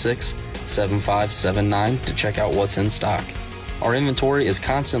 573-756-7579 to check out what's in stock. Our inventory is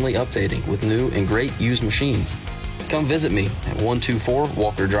constantly updating with new and great used machines. Come visit me at 124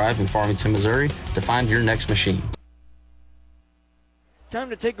 Walker Drive in Farmington, Missouri to find your next machine. Time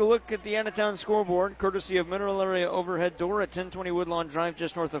to take a look at the out-of-town scoreboard, courtesy of Mineral Area Overhead Door at 1020 Woodlawn Drive,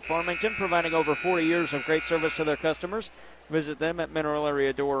 just north of Farmington, providing over 40 years of great service to their customers. Visit them at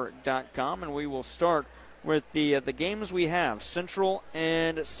mineralareadoor.com, and we will start with the games we have. Central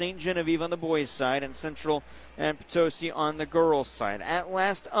and St. Genevieve on the boys' side, and Central and Potosi on the girls' side. At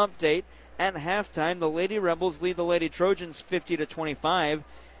last update, at halftime, the Lady Rebels lead the Lady Trojans 50-25.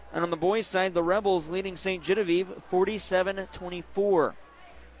 And on the boys' side, the Rebels leading St. Genevieve 47-24.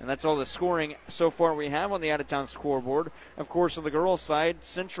 And that's all the scoring so far we have on the out-of-town scoreboard. Of course, on the girls' side,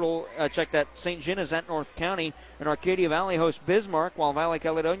 Central, check that, St. Gen is at North County, and Arcadia Valley hosts Bismarck, while Valley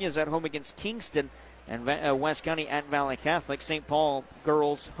Caledonia is at home against Kingston, and West County at Valley Catholic. St. Paul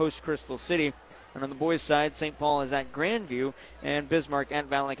girls host Crystal City. And on the boys' side, St. Paul is at Grandview, and Bismarck at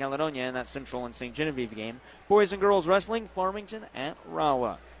Valley Caledonia in that Central and St. Genevieve game. Boys and girls wrestling, Farmington at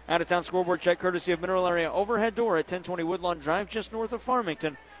Rolla. Out-of-town scoreboard check courtesy of Mineral Area Overhead Door at 1020 Woodlawn Drive, just north of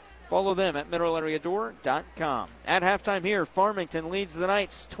Farmington. Follow them at mineralareadoor.com. At halftime here, Farmington leads the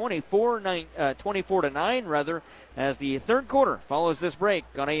Knights 24-9, as the third quarter follows this break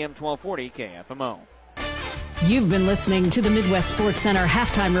on AM 1240 KFMO. You've been listening to the Midwest Sports Center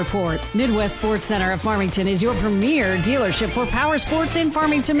Halftime Report. Midwest Sports Center of Farmington is your premier dealership for power sports in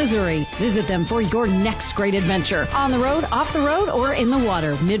Farmington, Missouri. Visit them for your next great adventure. On the road, off the road, or in the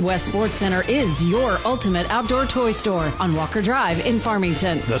water, Midwest Sports Center is your ultimate outdoor toy store on Walker Drive in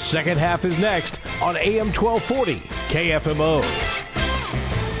Farmington. The second half is next on AM 1240 KFMO.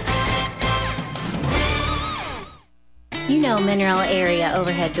 You know Mineral Area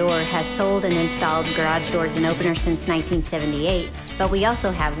Overhead Door has sold and installed garage doors and openers since 1978, but we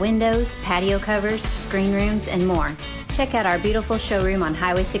also have windows, patio covers, screen rooms, and more. Check out our beautiful showroom on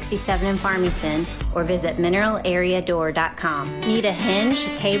Highway 67 in Farmington or visit mineralareadoor.com. Need a hinge,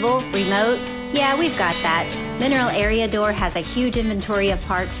 cable, remote? Yeah, we've got that. Mineral Area Door has a huge inventory of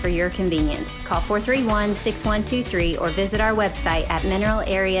parts for your convenience. Call 431-6123 or visit our website at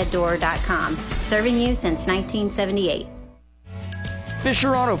mineralareadoor.com. Serving you since 1978.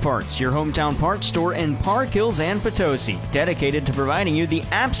 Fisher Auto Parts, your hometown parts store in Park Hills and Potosi, dedicated to providing you the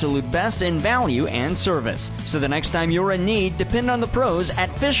absolute best in value and service. So the next time you're in need, depend on the pros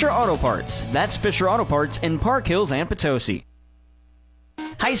at Fisher Auto Parts. That's Fisher Auto Parts in Park Hills and Potosi.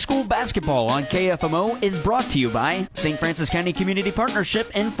 High school basketball on KFMO is brought to you by St. Francis County Community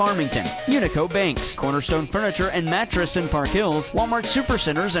Partnership in Farmington, Unico Banks, Cornerstone Furniture and Mattress in Park Hills, Walmart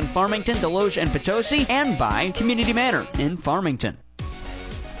Supercenters in Farmington, Deloge, and Potosi, and by Community Manor in Farmington.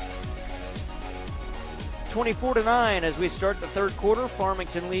 24-9 as we start the third quarter.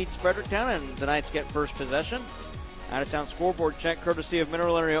 Farmington leads Fredericktown, and the Knights get first possession. Out-of-town scoreboard check courtesy of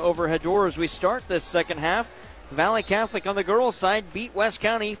Mineral Area Overhead Door as we start this second half. Valley Catholic on the girls' side beat West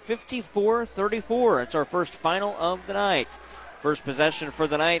County 54-34. It's our first final of the night. First possession for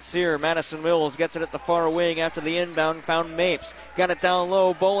the Knights here. Madison Mills gets it at the far wing after the inbound, found Mapes. Got it down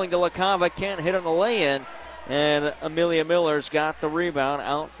low, bowling to LaCava, can't hit on the lay-in. And Amelia Miller's got the rebound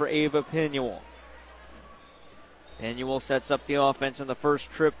out for Ava Pinuel. Pinuel sets up the offense in the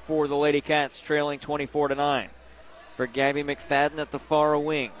first trip for the Lady Cats, trailing 24-9. For Gabby McFadden at the far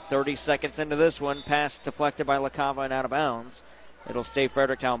wing. 30 seconds into this one. Pass deflected by LaCava and out of bounds. It'll stay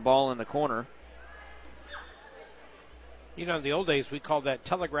Fredericktown ball in the corner. You know, in the old days, we called that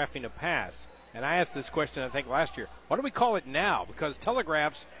telegraphing a pass. And I asked this question, I think, last year. What do we call it now? Because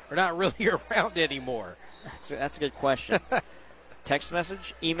telegraphs are not really around anymore. That's a good question. Text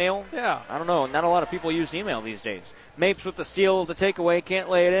message? Email? Yeah. I don't know. Not a lot of people use email these days. Mapes with the steal, the takeaway. Can't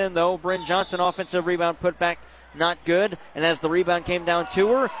lay it in, though. Bryn Johnson, offensive rebound, put back. Not good. And as the rebound came down to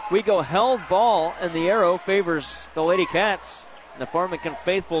her, we go held ball, and the arrow favors the Lady Cats. The Farmington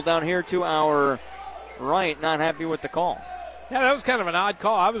faithful down here to our right, not happy with the call. Yeah, that was kind of an odd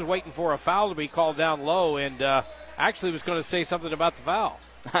call. I was waiting for a foul to be called down low, and actually was going to say something about the foul.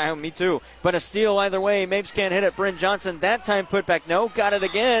 Me too. But a steal either way. Mapes can't hit it. Bryn Johnson, that time put back. No, got it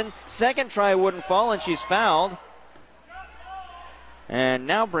again. Second try wouldn't fall, and she's fouled. And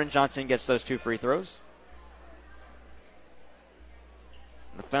now Bryn Johnson gets those 2 free throws.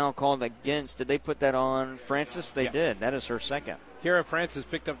 The foul called against. Did they put that on Francis? They did. That is her second. Kara Francis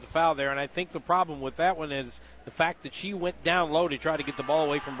picked up the foul there, and I think the problem with that one is the fact that she went down low to try to get the ball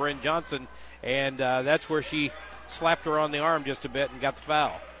away from Bryn Johnson, and that's where she slapped her on the arm just a bit and got the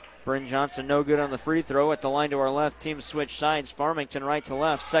foul. Bryn Johnson no good on the free throw. At the line to our left, team switch sides. Farmington right to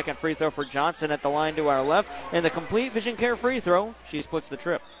left. Second free throw for Johnson at the line to our left. And the complete vision care free throw. She splits the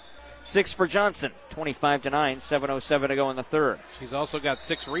trip. 6 for Johnson. 25-9. 7:07 to go in the third. She's also got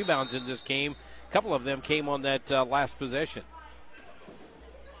 6 rebounds in this game. A couple of them came on that last possession.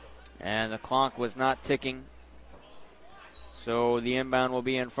 And the clock was not ticking. So the inbound will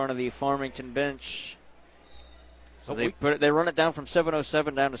be in front of the Farmington bench. So they run it down from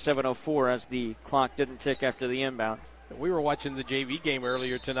 7:07 down to 7:04 as the clock didn't tick after the inbound. We were watching the JV game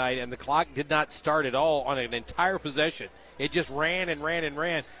earlier tonight, and the clock did not start at all on an entire possession. It just ran and ran and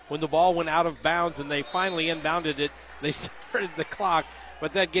ran. When the ball went out of bounds and they finally inbounded it, they started the clock.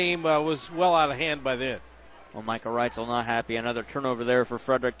 But that game was well out of hand by then. Well, Michael Reitzel not happy. Another turnover there for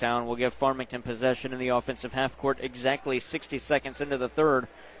Fredericktown. Will give Farmington possession in the offensive half court exactly 60 seconds into the third.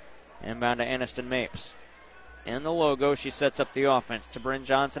 Inbound to Aniston Mapes. In the logo, she sets up the offense. To Bryn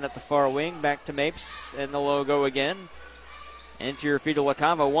Johnson at the far wing. Back to Mapes in the logo again. Interior feed to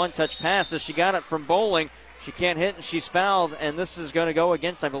LaCava. One-touch pass as she got it from Bowling. She can't hit, and she's fouled. And this is going to go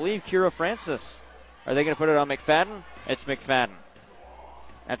against, I believe, Kira Francis. Are they going to put it on McFadden? It's McFadden.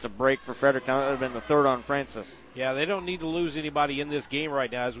 That's a break for Fredericktown. That would have been the third on Francis. Yeah, they don't need to lose anybody in this game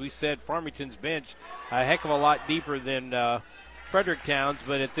right now. As we said, Farmington's bench a heck of a lot deeper than Fredericktown's.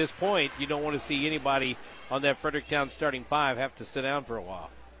 But at this point, you don't want to see anybody on that Fredericktown starting 5 have to sit down for a while.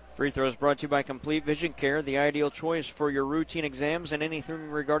 Free throws brought to you by Complete Vision Care, the ideal choice for your routine exams and anything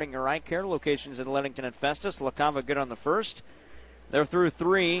regarding your eye care. Locations in Leadington and Festus. LaCava good on the first. They're through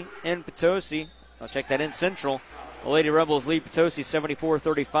 3 in Potosi. I'll check that in Central. The Lady Rebels lead Potosi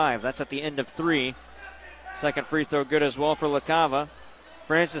 74-35. That's at the end of 3. Second free throw good as well for LaCava.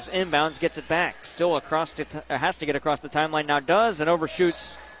 Francis inbounds, gets it back. Still has to get across the timeline. Now does, and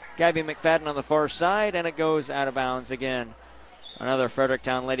overshoots Gabby McFadden on the far side, and it goes out of bounds again. Another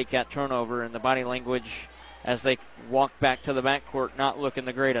Fredericktown Lady Cat turnover, in the body language as they walk back to the backcourt, not looking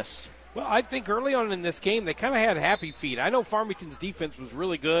the greatest. Well, I think early on in this game, they kind of had happy feet. I know Farmington's defense was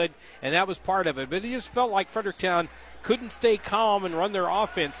really good, and that was part of it, but it just felt like Fredericktown couldn't stay calm and run their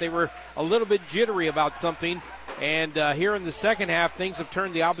offense. They were a little bit jittery about something, and here in the second half, things have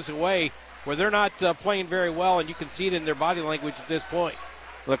turned the opposite way, where they're not playing very well, and you can see it in their body language at this point.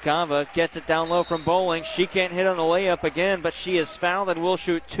 LaCava gets it down low from Bowling. She can't hit on the layup again, but she is fouled and will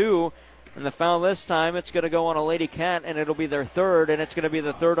shoot 2. And the foul this time, it's going to go on a Lady Cat, and it'll be their third, and it's going to be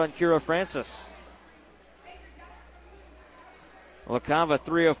the third on Kira Francis. LaCava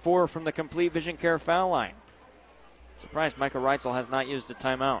 3 of 4 from the Complete Vision Care foul line. Surprised Michael Reitzel has not used a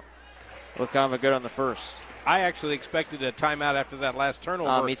timeout. LaCava good on the first. I actually expected a timeout after that last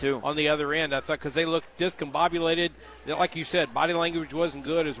turnover. Me too. On the other end, I thought, because they looked discombobulated. Like you said, body language wasn't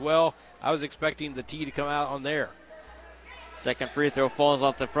good as well. I was expecting the T to come out on there. Second free throw falls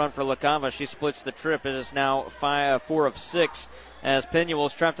off the front for LaCava. She splits the trip. It is now 4 of 6 as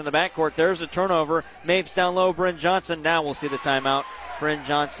Penuel's trapped in the backcourt. There's a turnover. Mapes down low. Bryn Johnson. Now we'll see the timeout. Bryn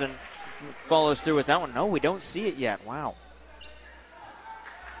Johnson follows through with that one. No, we don't see it yet. Wow.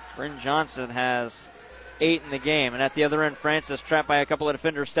 Bryn Johnson has 8 in the game. And at the other end, Francis, trapped by a couple of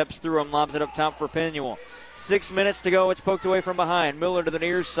defenders, steps through him, lobs it up top for Penuel. 6 minutes to go. It's poked away from behind. Miller to the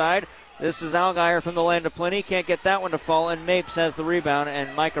near side. This is Allgaier from the Land of Plenty. Can't get that one to fall, and Mapes has the rebound,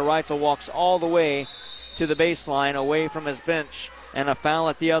 and Micah Reitzel walks all the way to the baseline, away from his bench, and a foul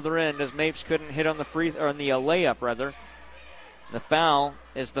at the other end as Mapes couldn't hit on the layup, rather. The foul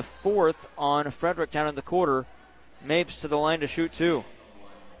is the 4th on Fredericktown in the quarter. Mapes to the line to shoot 2.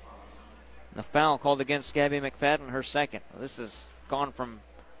 The foul called against Gabby McFadden, her second. This has gone from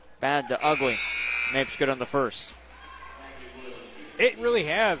bad to ugly. Mapes good on the first. It really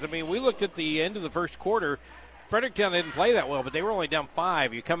has. I mean, we looked at the end of the first quarter. Fredericktown didn't play that well, but they were only down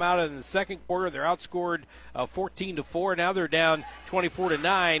 5. You come out in the second quarter, they're outscored 14-4. Now they're down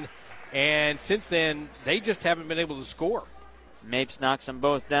 24-9, and since then they just haven't been able to score. Mapes knocks them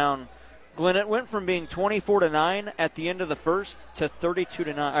both down. Glenn, it went from being 24-9 at the end of the first to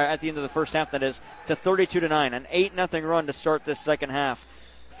 32-9, or at the end of the first half, that is, to 32-9. An 8-0 run to start this second half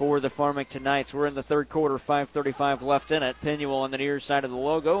for the Farmington Knights. We're in the third quarter, 5:35 left in it. Pinuel on the near side of the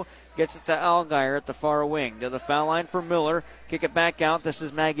logo gets it to Allgaier at the far wing. To the foul line for Miller. Kick it back out. This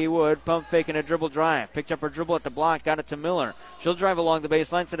is Maggie Wood. Pump faking a dribble drive. Picked up her dribble at the block. Got it to Miller. She'll drive along the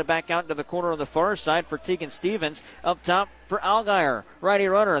baseline. Send it back out to the corner on the far side for Tegan Stevens. Up top for Allgaier. Righty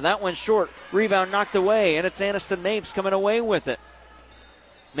runner. That one's short. Rebound knocked away. And it's Aniston Mapes coming away with it.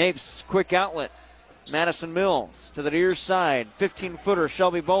 Mapes, quick outlet. Madison Mills to the near side. 15-footer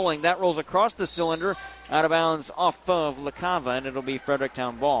Shelby Bowling. That rolls across the cylinder. Out of bounds off of LaCava, and it'll be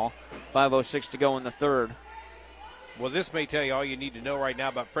Fredericktown ball. 5:06 to go in the third. Well, this may tell you all you need to know right now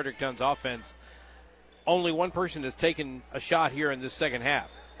about Fredericktown's offense. Only one person has taken a shot here in this second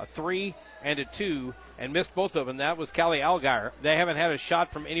half. A 3 and a 2, and missed both of them. That was Callie Allgaier. They haven't had a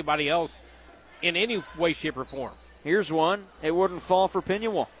shot from anybody else in any way, shape, or form. Here's one. It wouldn't fall for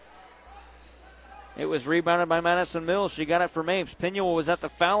Pinuel. It was rebounded by Madison Mills. She got it for Mapes. Pinuel was at the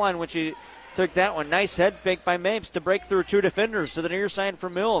foul line when she took that one. Nice head fake by Mapes to break through 2 defenders. To the near side for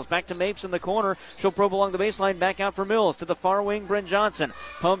Mills. Back to Mapes in the corner. She'll probe along the baseline. Back out for Mills. To the far wing, Bryn Johnson.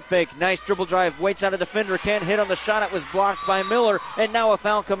 Pump fake. Nice dribble drive. Waits out a defender. Can't hit on the shot. It was blocked by Miller. And now a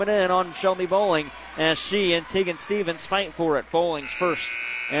foul coming in on Shelby Bowling as she and Tegan Stevens fight for it. Bowling's first,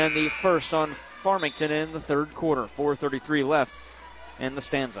 and the first on Farmington in the third quarter. 4:33 left in the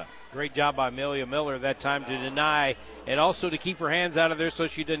stanza. Great job by Amelia Miller that time to deny and also to keep her hands out of there so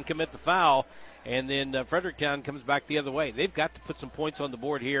she didn't commit the foul. And then Fredericktown comes back the other way. They've got to put some points on the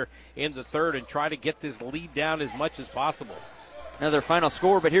board here in the third and try to get this lead down as much as possible. Another final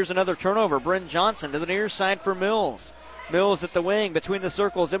score, but here's another turnover. Bryn Johnson to the near side for Mills. Mills at the wing between the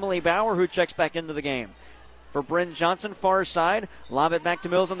circles. Emily Bauer, who checks back into the game. For Bryn Johnson, far side. Lob it back to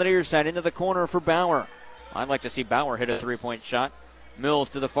Mills on the near side. Into the corner for Bauer. I'd like to see Bauer hit a three-point shot. Mills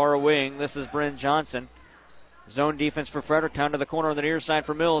to the far wing. This is Bryn Johnson. Zone defense for Fredericktown to the corner on the near side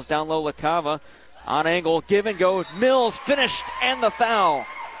for Mills. Down low, LaCava. On angle, give and go. Mills finished, and the foul.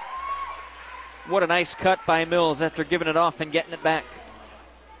 What a nice cut by Mills after giving it off and getting it back.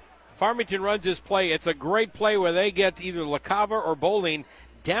 Farmington runs this play. It's a great play where they get either LaCava or Bowling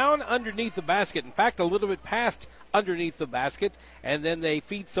down underneath the basket. In fact, a little bit past underneath the basket, and then they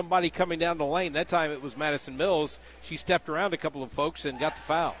feed somebody coming down the lane. That time it was Madison Mills. She stepped around a couple of folks and got the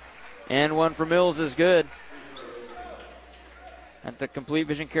foul. And one for Mills is good. At the Complete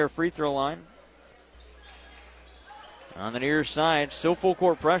Vision Care free throw line. On the near side, still full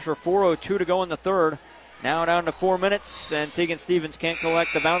court pressure. 4:02 to go in the third. Now down to 4 minutes, and Tegan Stevens can't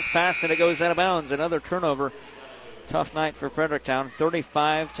collect the bounce pass, and it goes out of bounds. Another turnover. Tough night for Fredericktown,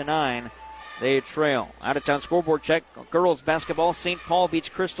 35-9. They trail. Out-of-town scoreboard check. Girls basketball, St. Paul beats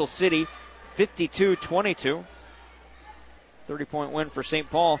Crystal City, 52-22. 30-point win for St.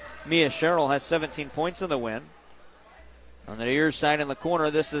 Paul. Mia Sherrill has 17 points in the win. On the near side in the corner,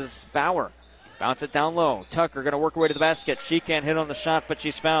 this is Bauer. Bounce it down low. Tucker going to work her way to the basket. She can't hit on the shot, but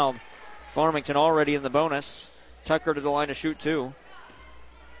she's fouled. Farmington already in the bonus. Tucker to the line to shoot 2.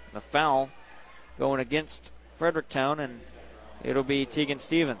 The foul going against Fredericktown, and it'll be Tegan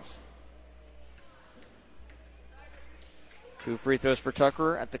Stevens. 2 free throws for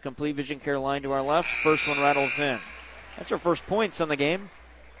Tucker at the Complete Vision Care line to our left. First one rattles in. That's her first points on the game.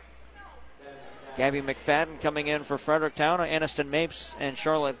 Gabby McFadden coming in for Fredericktown. Aniston Mapes and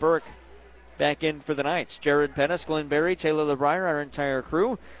Charlotte Burke back in for the Knights. Jared Pettis, Glenn Berry, Taylor LeBrier, our entire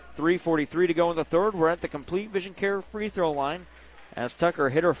crew. 3:43 to go in the third. We're at the Complete Vision Care free throw line as Tucker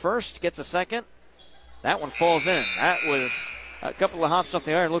hit her first, gets a second. That one falls in. That was a couple of hops off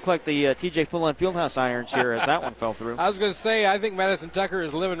the iron. Looked like the TJ Full-On Fieldhouse irons here as that one fell through. I was going to say, I think Madison Tucker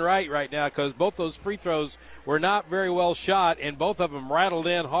is living right now because both those free throws were not very well shot, and both of them rattled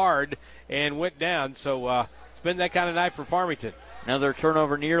in hard and went down. So it's been that kind of night for Farmington. Another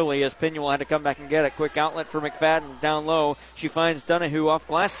turnover nearly as Pinuel had to come back and get it. Quick outlet for McFadden down low. She finds Donahue off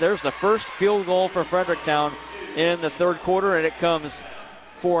glass. There's the first field goal for Fredericktown in the third quarter, and it comes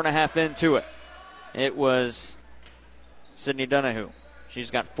 4.5 into it. It was Sydney Donahue.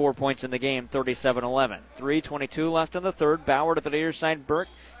 She's got 4 points in the game, 37-11. 3:22 left in the third. Bauer to the near side. Burke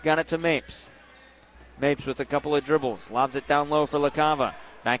got it to Mapes. Mapes with a couple of dribbles. Lobs it down low for LaCava.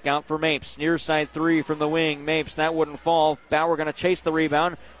 Back out for Mapes. Near side three from the wing. Mapes, that wouldn't fall. Bauer going to chase the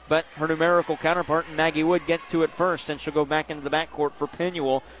rebound, but her numerical counterpart, Maggie Wood, gets to it first, and she'll go back into the backcourt for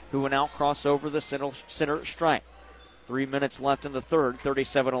Pinuel, who will now cross over the center stripe. 3 minutes left in the third,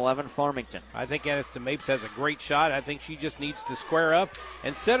 37-11 Farmington. I think Aniston Mapes has a great shot. I think she just needs to square up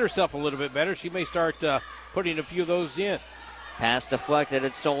and set herself a little bit better. She may start putting a few of those in. Pass deflected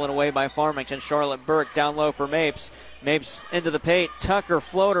and stolen away by Farmington. Charlotte Burke down low for Mapes. Mapes into the paint. Tucker,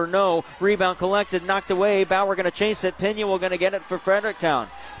 floater, no. Rebound collected, knocked away. Bauer going to chase it. Pinuel going to get it for Fredericktown.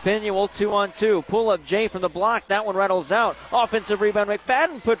 Pinuel 2-on-2. Pull up Jay from the block. That one rattles out. Offensive rebound.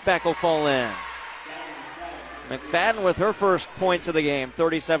 McFadden put back will fall in. McFadden with her first points of the game,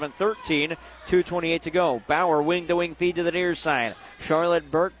 37-13, 2:28 to go. Bauer wing-to-wing feed to the near side.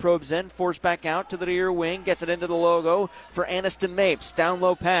 Charlotte Burke probes in, forced back out to the near wing, gets it into the logo for Aniston Mapes. Down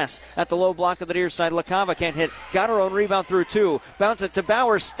low pass at the low block of the near side. LaCava can't hit. Got her own rebound through two. Bounce it to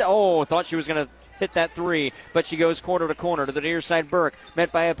Bauer. Thought she was going to hit that three, but she goes corner to corner to the near side. Burke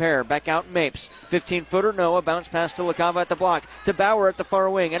met by a pair. Back out Mapes. 15-footer, no. A bounce pass to LaCava at the block. To Bauer at the far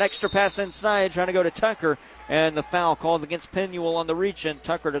wing. An extra pass inside, trying to go to Tucker. And the foul called against Pinuel on the reach, and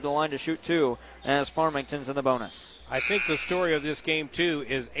Tucker to the line to shoot two as Farmington's in the bonus. I think the story of this game, too,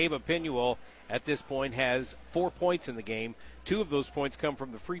 is Ava Pinuel at this point has 4 points in the game. 2 of those points come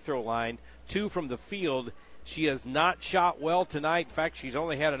from the free throw line, 2 from the field. She has not shot well tonight. In fact, she's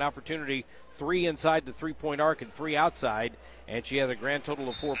only had an opportunity 3 inside the three-point arc and 3 outside, and she has a grand total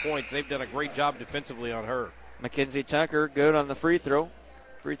of 4 points. They've done a great job defensively on her. Mackenzie Tucker good on the free throw.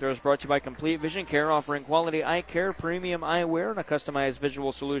 Free throws brought to you by Complete Vision Care, offering quality eye care, premium eyewear, and a customized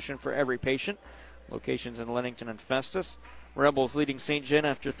visual solution for every patient. Locations in Leadington and Festus. Rebels leading St. John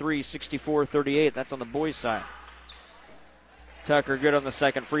after 3, 64-38. That's on the boys' side. Tucker good on the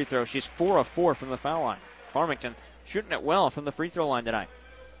second free throw. She's 4 of 4 from the foul line. Farmington shooting it well from the free throw line tonight.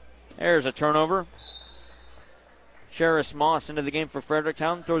 There's a turnover. Cheris Moss into the game for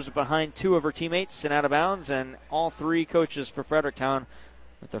Fredericktown. Throws it behind 2 of her teammates and out of bounds. And all 3 coaches for Fredericktown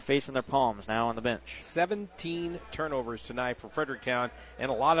with their face in their palms now on the bench. 17 turnovers tonight for Fredericktown, and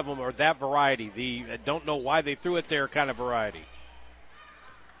a lot of them are that variety. The don't know why they threw it there kind of variety.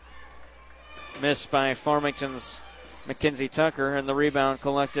 Missed by Farmington's Mackenzie Tucker, and the rebound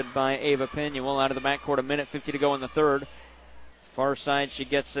collected by Ava Pinuel out of the backcourt. 1:50 to go in the third. Far side, she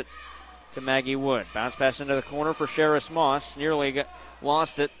gets it to Maggie Wood. Bounce pass into the corner for Cheris Moss. Nearly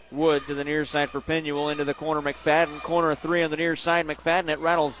lost it. Wood to the near side for Pinuel. Into the corner, McFadden. Corner 3 on the near side. McFadden, it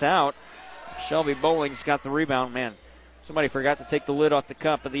rattles out. Shelby Bowling's got the rebound. Man, somebody forgot to take the lid off the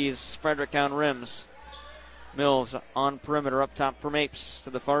cup of these Fredericktown rims. Mills on perimeter up top for Mapes. To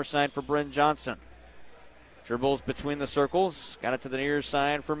the far side for Bryn Johnson. Dribbles between the circles. Got it to the near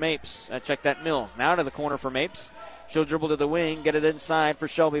side for Mapes. Check that Mills. Now to the corner for Mapes. She'll dribble to the wing, get it inside for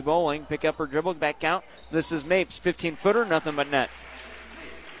Shelby Bowling. Pick up her dribble, back out. This is Mapes, 15-footer, nothing but net.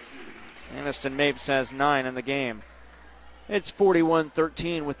 Aniston Mapes has 9 in the game. It's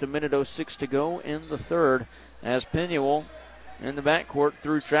 41-13 with the 1:06 to go in the third as Pinuel in the backcourt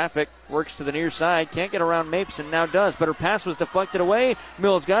through traffic, works to the near side, can't get around Mapes and now does, but her pass was deflected away.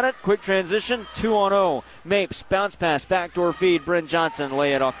 Mills got it, quick transition, 2-on-0. Mapes, bounce pass, backdoor feed, Bryn Johnson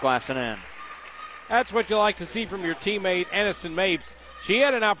lay it off glass and in. That's what you like to see from your teammate, Aniston Mapes. She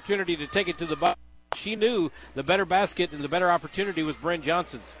had an opportunity to take it to the bucket. She knew the better basket and the better opportunity was Bryn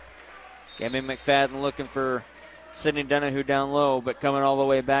Johnson's. Gammy McFadden looking for Sydney Donahue down low, but coming all the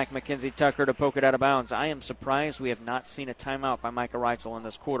way back, Mackenzie Tucker to poke it out of bounds. I am surprised we have not seen a timeout by Micah Reitzel in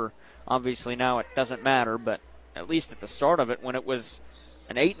this quarter. Obviously now it doesn't matter, but at least at the start of it when it was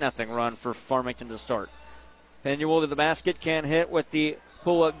an 8-0 run for Farmington to start. Pinuel to the basket, can't hit with the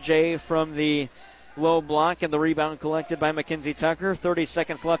pull-up J from the low block, and the rebound collected by Mackenzie Tucker. 30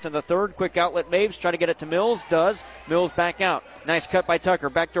 seconds left in the third. Quick outlet Mapes, try to get it to Mills. Does. Mills back out. Nice cut by Tucker.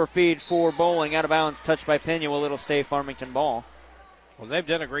 Backdoor feed for Bowling. Out of bounds. Touched by Pinuel. It'll stay Farmington ball. Well, they've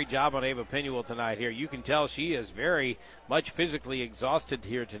done a great job on Ava Pinuel tonight here. You can tell she is very much physically exhausted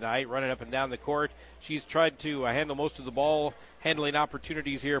here tonight, running up and down the court. She's tried to handle most of the ball handling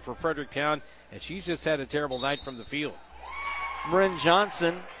opportunities here for Fredericktown, and she's just had a terrible night from the field. Bryn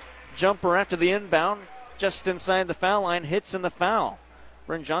Johnson, jumper after the inbound, just inside the foul line, hits in the foul.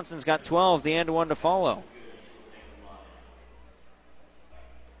 Bryn Johnson's got 12, the and one to follow.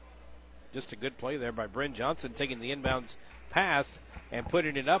 Just a good play there by Bryn Johnson, taking the inbounds pass and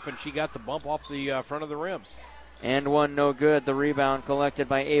putting it up, and she got the bump off the front of the rim. And one no good. The rebound collected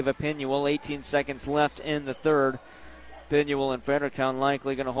by Ava Pinuel. 18 seconds left in the third. Pinuel and Fredericktown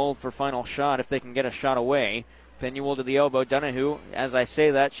likely going to hold for final shot if they can get a shot away. Pinuel to the elbow. Donahue, as I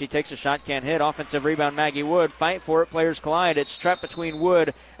say that, she takes a shot, can't hit. Offensive rebound, Maggie Wood. Fight for it. Players collide. It's trapped between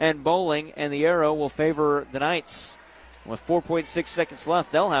Wood and Bowling, and the arrow will favor the Knights. With 4.6 seconds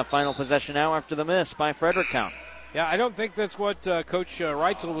left, they'll have final possession now after the miss by Fredericktown. Yeah, I don't think that's what Coach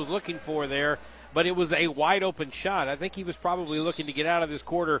Reitzel was looking for there, but it was a wide-open shot. I think he was probably looking to get out of this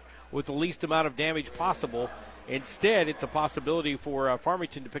quarter with the least amount of damage possible. Instead, it's a possibility for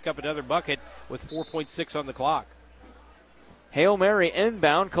Farmington to pick up another bucket with 4.6 on the clock. Hail Mary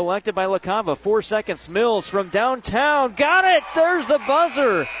inbound, collected by LaCava. 4 seconds. Mills from downtown. Got it! There's the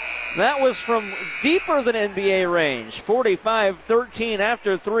buzzer. That was from deeper than NBA range. 45-13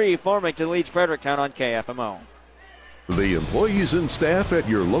 after 3. Farmington leads Fredericktown on KFMO. The employees and staff at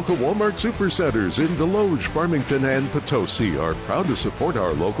your local Walmart Supercenters in Deloge, Farmington, and Potosi are proud to support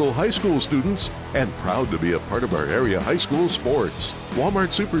our local high school students and proud to be a part of our area high school sports. Walmart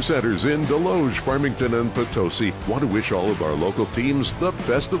Supercenters in Deloge, Farmington, and Potosi want to wish all of our local teams the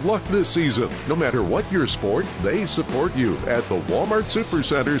best of luck this season. No matter what your sport, they support you at the Walmart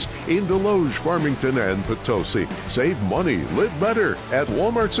Supercenters in Deloge, Farmington, and Potosi. Save money, live better at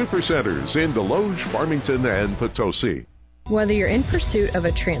Walmart Supercenters in Deloge, Farmington, and Potosi. Whether you're in pursuit of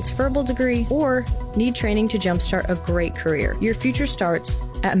a transferable degree or need training to jumpstart a great career, your future starts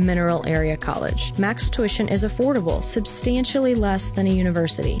at Mineral Area College. Max tuition is affordable, substantially less than a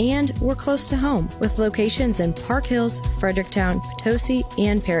university, and we're close to home with locations in Park Hills, Fredericktown, Potosi,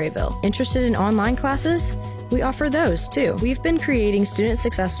 and Perryville. Interested in online classes? We offer those too. We've been creating student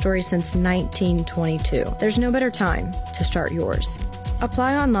success stories since 1922. There's no better time to start yours.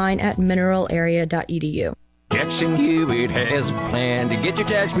 Apply online at mineralarea.edu. Jackson Hewitt has a plan to get your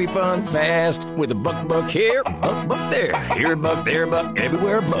tax refund fast with a buck here, buck there. Here a buck, there a buck,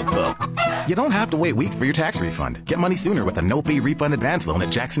 everywhere a buck. You don't have to wait weeks for your tax refund. Get money sooner with a no-fee refund advance loan at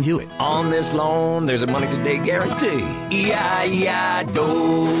Jackson Hewitt. On this loan, there's a money today guarantee. E-I-E-I-DO.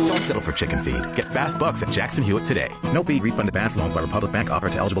 Don't settle for chicken feed. Get fast bucks at Jackson Hewitt today. No-fee refund advance loans by Republic Bank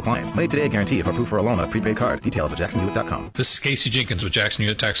offered to eligible clients. Money today guarantee if approved for a loan on a prepaid card. Details at jacksonhewitt.com. This is Casey Jenkins with Jackson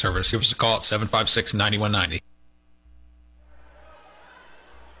Hewitt Tax Service. Give us a call at 756-9190.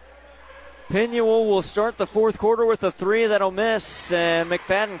 Pinuel will start the fourth quarter with a 3 that'll miss.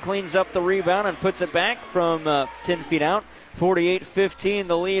 McFadden cleans up the rebound and puts it back from 10 feet out. 48-15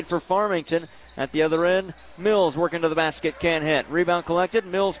 the lead for Farmington. At the other end, Mills working to the basket, can't hit. Rebound collected,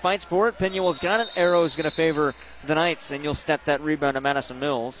 Mills fights for it. Pinuel's got it. Arrow's going to favor the Knights, and you'll step that rebound to Madison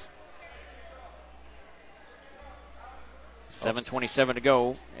Mills. 7:27 to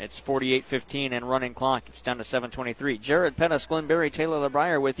go. It's 48-15 and running clock. It's down to 7:23. Jared Pettis, Glenn Berry, Taylor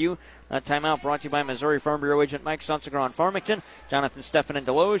LeBrier with you. That timeout brought to you by Missouri Farm Bureau agent Mike Sonsegra on Farmington. Jonathan Steffen in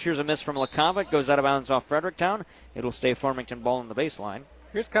Deloge. Here's a miss from LaCava. It goes out of bounds off Fredericktown. It'll stay Farmington ball on the baseline.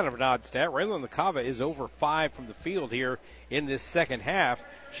 Here's kind of an odd stat. Raylan LaCava is over 5 from the field here in this second half.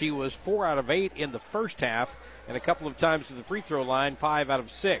 She was 4 out of 8 in the first half, and a couple of times to the free throw line, 5 out of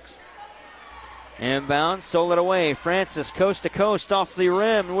 6. Inbound, stole it away. Francis coast to coast off the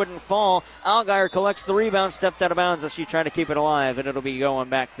rim, wouldn't fall. Allgaier collects the rebound, stepped out of bounds as she tried to keep it alive, and it'll be going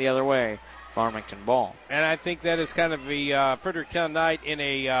back the other way. Farmington ball. And I think that is kind of the Fredericktown night in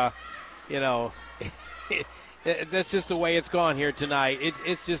a, that's just the way it's gone here tonight.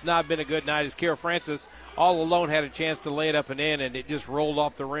 It's just not been a good night as Kara Francis all alone had a chance to lay it up and in, and it just rolled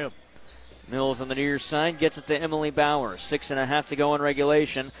off the rim. Mills on the near side gets it to Emily Bauer. 6.5 to go in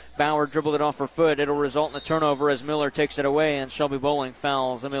regulation. Bauer dribbled it off her foot. It'll result in a turnover as Miller takes it away, and Shelby Bowling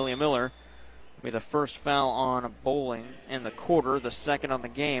fouls Amelia Miller. It'll be the first foul on Bowling in the quarter, the second on the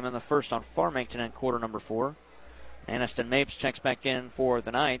game, and the first on Farmington in quarter number 4. Aniston Mapes checks back in for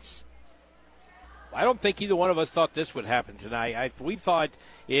the Knights. I don't think either one of us thought this would happen tonight. We thought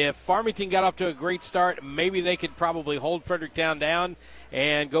if Farmington got off to a great start, maybe they could probably hold Fredericktown down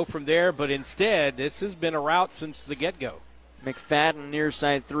and go from there. But instead, this has been a rout since the get-go. McFadden near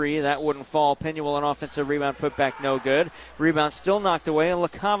side 3. That wouldn't fall. Pinuel an offensive rebound put back no good. Rebound still knocked away, and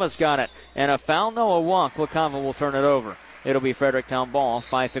LaCava's got it. And a foul, no, a walk. LaCava will turn it over. It'll be Fredericktown ball.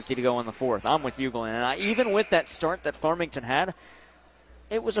 5:50 to go in the fourth. I'm with you, Glenn. And even with that start that Farmington had,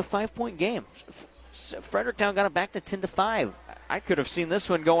 it was a 5-point game. Fredericktown got it back to 10-5. I could have seen this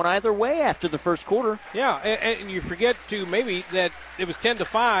one going either way after the first quarter. Yeah, and you forget to maybe that it was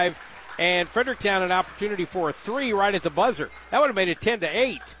 10-5, and Fredericktown an opportunity for a 3 right at the buzzer. That would have made it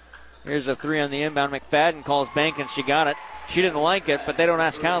 10-8. Here's a 3 on the inbound. McFadden calls bank, and she got it. She didn't like it, but they don't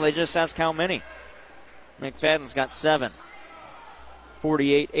ask how. They just ask how many. McFadden's got 7.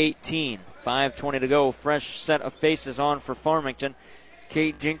 48-18. 5:20 to go. Fresh set of faces on for Farmington.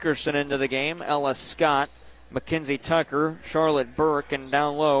 Kate Jinkerson into the game. Ella Scott Mackenzie Tucker, Charlotte Burke, and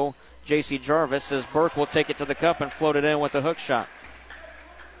down low, J.C. Jarvis, as Burke will take it to the cup and float it in with a hook shot.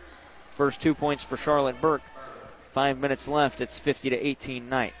 First 2 points for Charlotte Burke. 5 minutes left. It's 50-18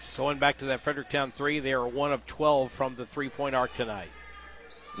 Knights. Going back to that Fredericktown 3, they are 1 of 12 from the three-point arc tonight.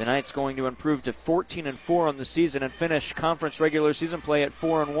 The Knights going to improve to 14-4 on the season and finish conference regular season play at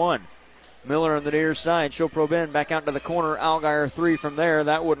 4-1. Miller on the near side. She'll probe in, back out to the corner. Allgaier 3 from there.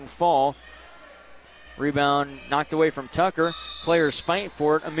 That wouldn't fall. Rebound knocked away from Tucker. Players fight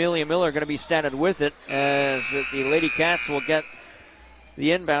for it. Amelia Miller going to be statted with it as the Lady Cats will get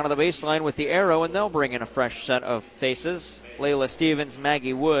the inbound of the baseline with the arrow, and they'll bring in a fresh set of faces. Layla Stevens,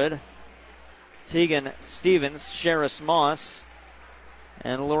 Maggie Wood, Tegan Stevens, Sheris Moss,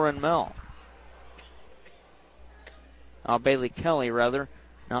 and Lauren Mell. Bailey Kelly, rather.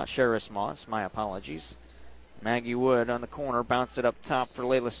 Not Sheris Moss. My apologies. Maggie Wood on the corner. Bounced it up top for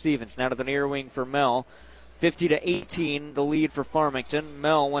Layla Stevens. Now to the near wing for Mell. 50-18, the lead for Farmington.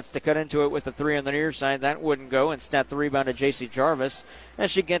 Mell wants to cut into it with the 3 on the near side. That wouldn't go. Instead, the rebound to J.C. Jarvis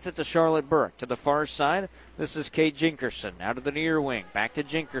as she gets it to Charlotte Burke. To the far side, this is Kate Jinkerson. Out of the near wing. Back to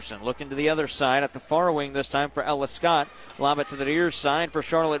Jinkerson. Looking to the other side at the far wing this time for Ella Scott. Lob it to the near side for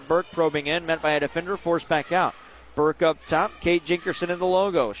Charlotte Burke. Probing in. Met by a defender. Forced back out. Burke up top. Kate Jinkerson in the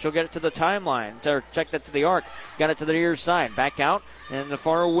logo. She'll get it to the timeline. Check that to the arc. Got it to the near side. Back out. And the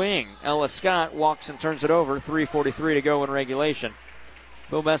far wing. Ella Scott walks and turns it over. 3:43 to go in regulation.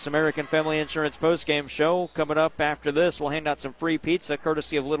 Bill Best American Family Insurance postgame show coming up after this. We'll hand out some free pizza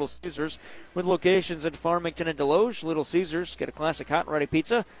courtesy of Little Caesars with locations in Farmington and Deloge. Little Caesars, get a classic hot and ready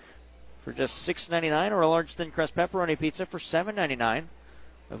pizza for just $6.99 or a large thin crust pepperoni pizza for $7.99.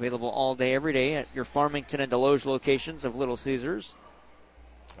 Available all day, every day at your Farmington and Deloge locations of Little Caesars.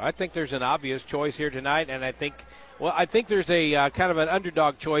 I think there's an obvious choice here tonight, and I think there's a kind of an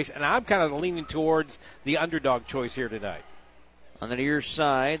underdog choice, and I'm kind of leaning towards the underdog choice here tonight. On the near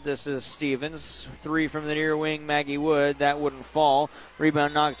side, this is Stevens. 3 from the near wing, Maggie Wood. That wouldn't fall.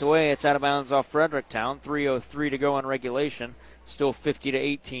 Rebound knocked away. It's out of bounds off Fredericktown. 3:03 to go in regulation. Still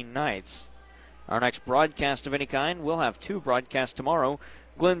 50-18 Knights. Our next broadcast of any kind, we'll have 2 broadcasts tomorrow.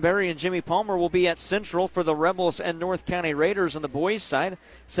 Glenn Berry and Jimmy Palmer will be at Central for the Rebels and North County Raiders on the boys' side.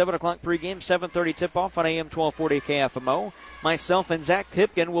 7 o'clock pregame, 7:30 tip-off on AM 1240 KFMO. Myself and Zach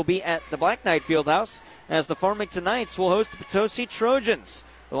Pipkin will be at the Black Knight Fieldhouse as the Farmington Knights will host the Potosi Trojans.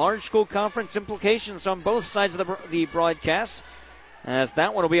 The large school conference implications on both sides of the broadcast, as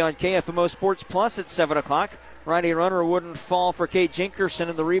that one will be on KFMO Sports Plus at 7 o'clock. Righty runner wouldn't fall for Kate Jinkerson,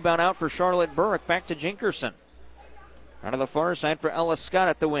 and the rebound out for Charlotte Burke. Back to Jinkerson. Out of the far side for Ella Scott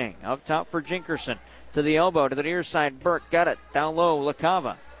at the wing. Up top for Jinkerson. To the elbow, to the near side. Burke got it. Down low,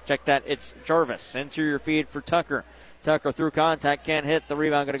 LaCava. Check that. It's Jarvis. Interior feed for Tucker. Tucker through contact. Can't hit. The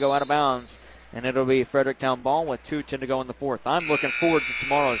rebound going to go out of bounds. And it'll be Fredericktown ball with 2:10 to go in the fourth. I'm looking forward to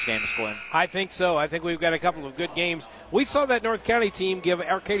tomorrow's games, Glenn. I think so. I think we've got a couple of good games. We saw that North County team give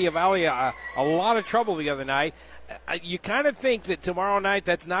Arcadia Valley a lot of trouble the other night. You kind of think that tomorrow night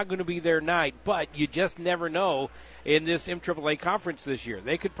that's not going to be their night, but you just never know in this MAAA conference this year.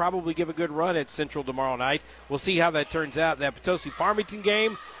 They could probably give a good run at Central tomorrow night. We'll see how that turns out. That Potosi Farmington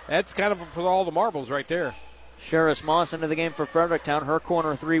game, that's kind of for all the marbles right there. Sheris Moss into the game for Fredericktown. Her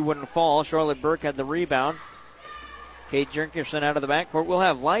corner 3 wouldn't fall. Charlotte Burke had the rebound. Kate Jinkerson out of the backcourt. We'll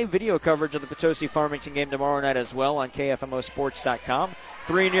have live video coverage of the Potosi Farmington game tomorrow night as well on KFMOsports.com.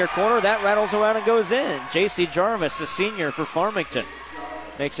 3 near corner. That rattles around and goes in. J.C. Jarvis, a senior for Farmington,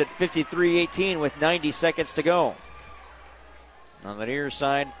 makes it 53-18 with 90 seconds to go. On the near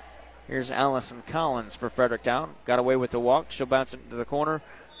side, here's Allison Collins for Fredericktown. Got away with the walk. She'll bounce it into the corner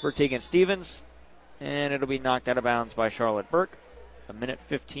for Tegan Stevens. And it'll be knocked out of bounds by Charlotte Burke.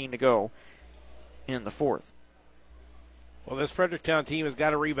 1:15 to go in the fourth. Well, this Fredericktown team has got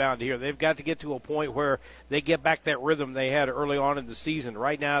to rebound here. They've got to get to a point where they get back that rhythm they had early on in the season.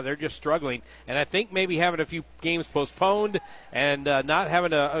 Right now, they're just struggling. And I think maybe having a few games postponed and not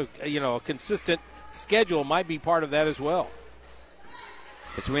having a consistent schedule might be part of that as well.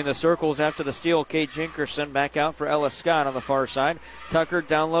 Between the circles after the steal, Kate Jinkerson back out for Ella Scott on the far side. Tucker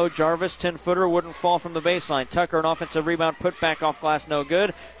down low. Jarvis, 10-footer, wouldn't fall from the baseline. Tucker, an offensive rebound, put back off glass, no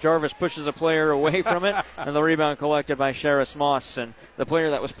good. Jarvis pushes a player away from it, and the rebound collected by Sheris Moss. And the player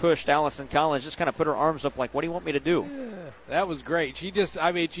that was pushed, Allison Collins, just kind of put her arms up like, what do you want me to do? Yeah, that was great. She just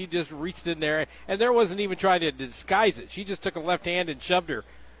reached in there, and there wasn't even trying to disguise it. She just took a left hand and shoved her.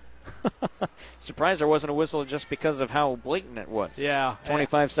 Surprised there wasn't a whistle just because of how blatant it was. Yeah.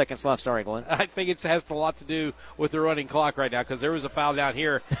 25 seconds left. Sorry, Glenn. I think it has a lot to do with the running clock right now because there was a foul down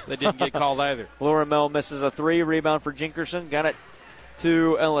here that didn't get called either. Laura Mell misses a 3. Rebound for Jinkerson. Got it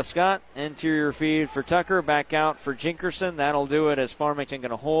to Ella Scott. Interior feed for Tucker. Back out for Jinkerson. That'll do it as Farmington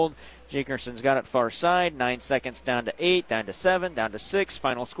going to hold. Jinkerson's got it far side. 9 seconds down to 8, down to 7, down to 6.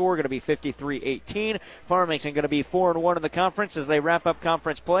 Final score going to be 53-18. Farmington going to be 4-1 in the conference as they wrap up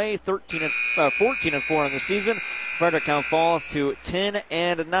conference play. 14-4 in the season. Fredericktown falls to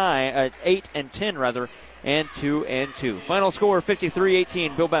 8-10 rather. And 2-2. Final score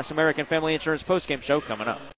 53-18. Bill Bass American Family Insurance postgame show coming up.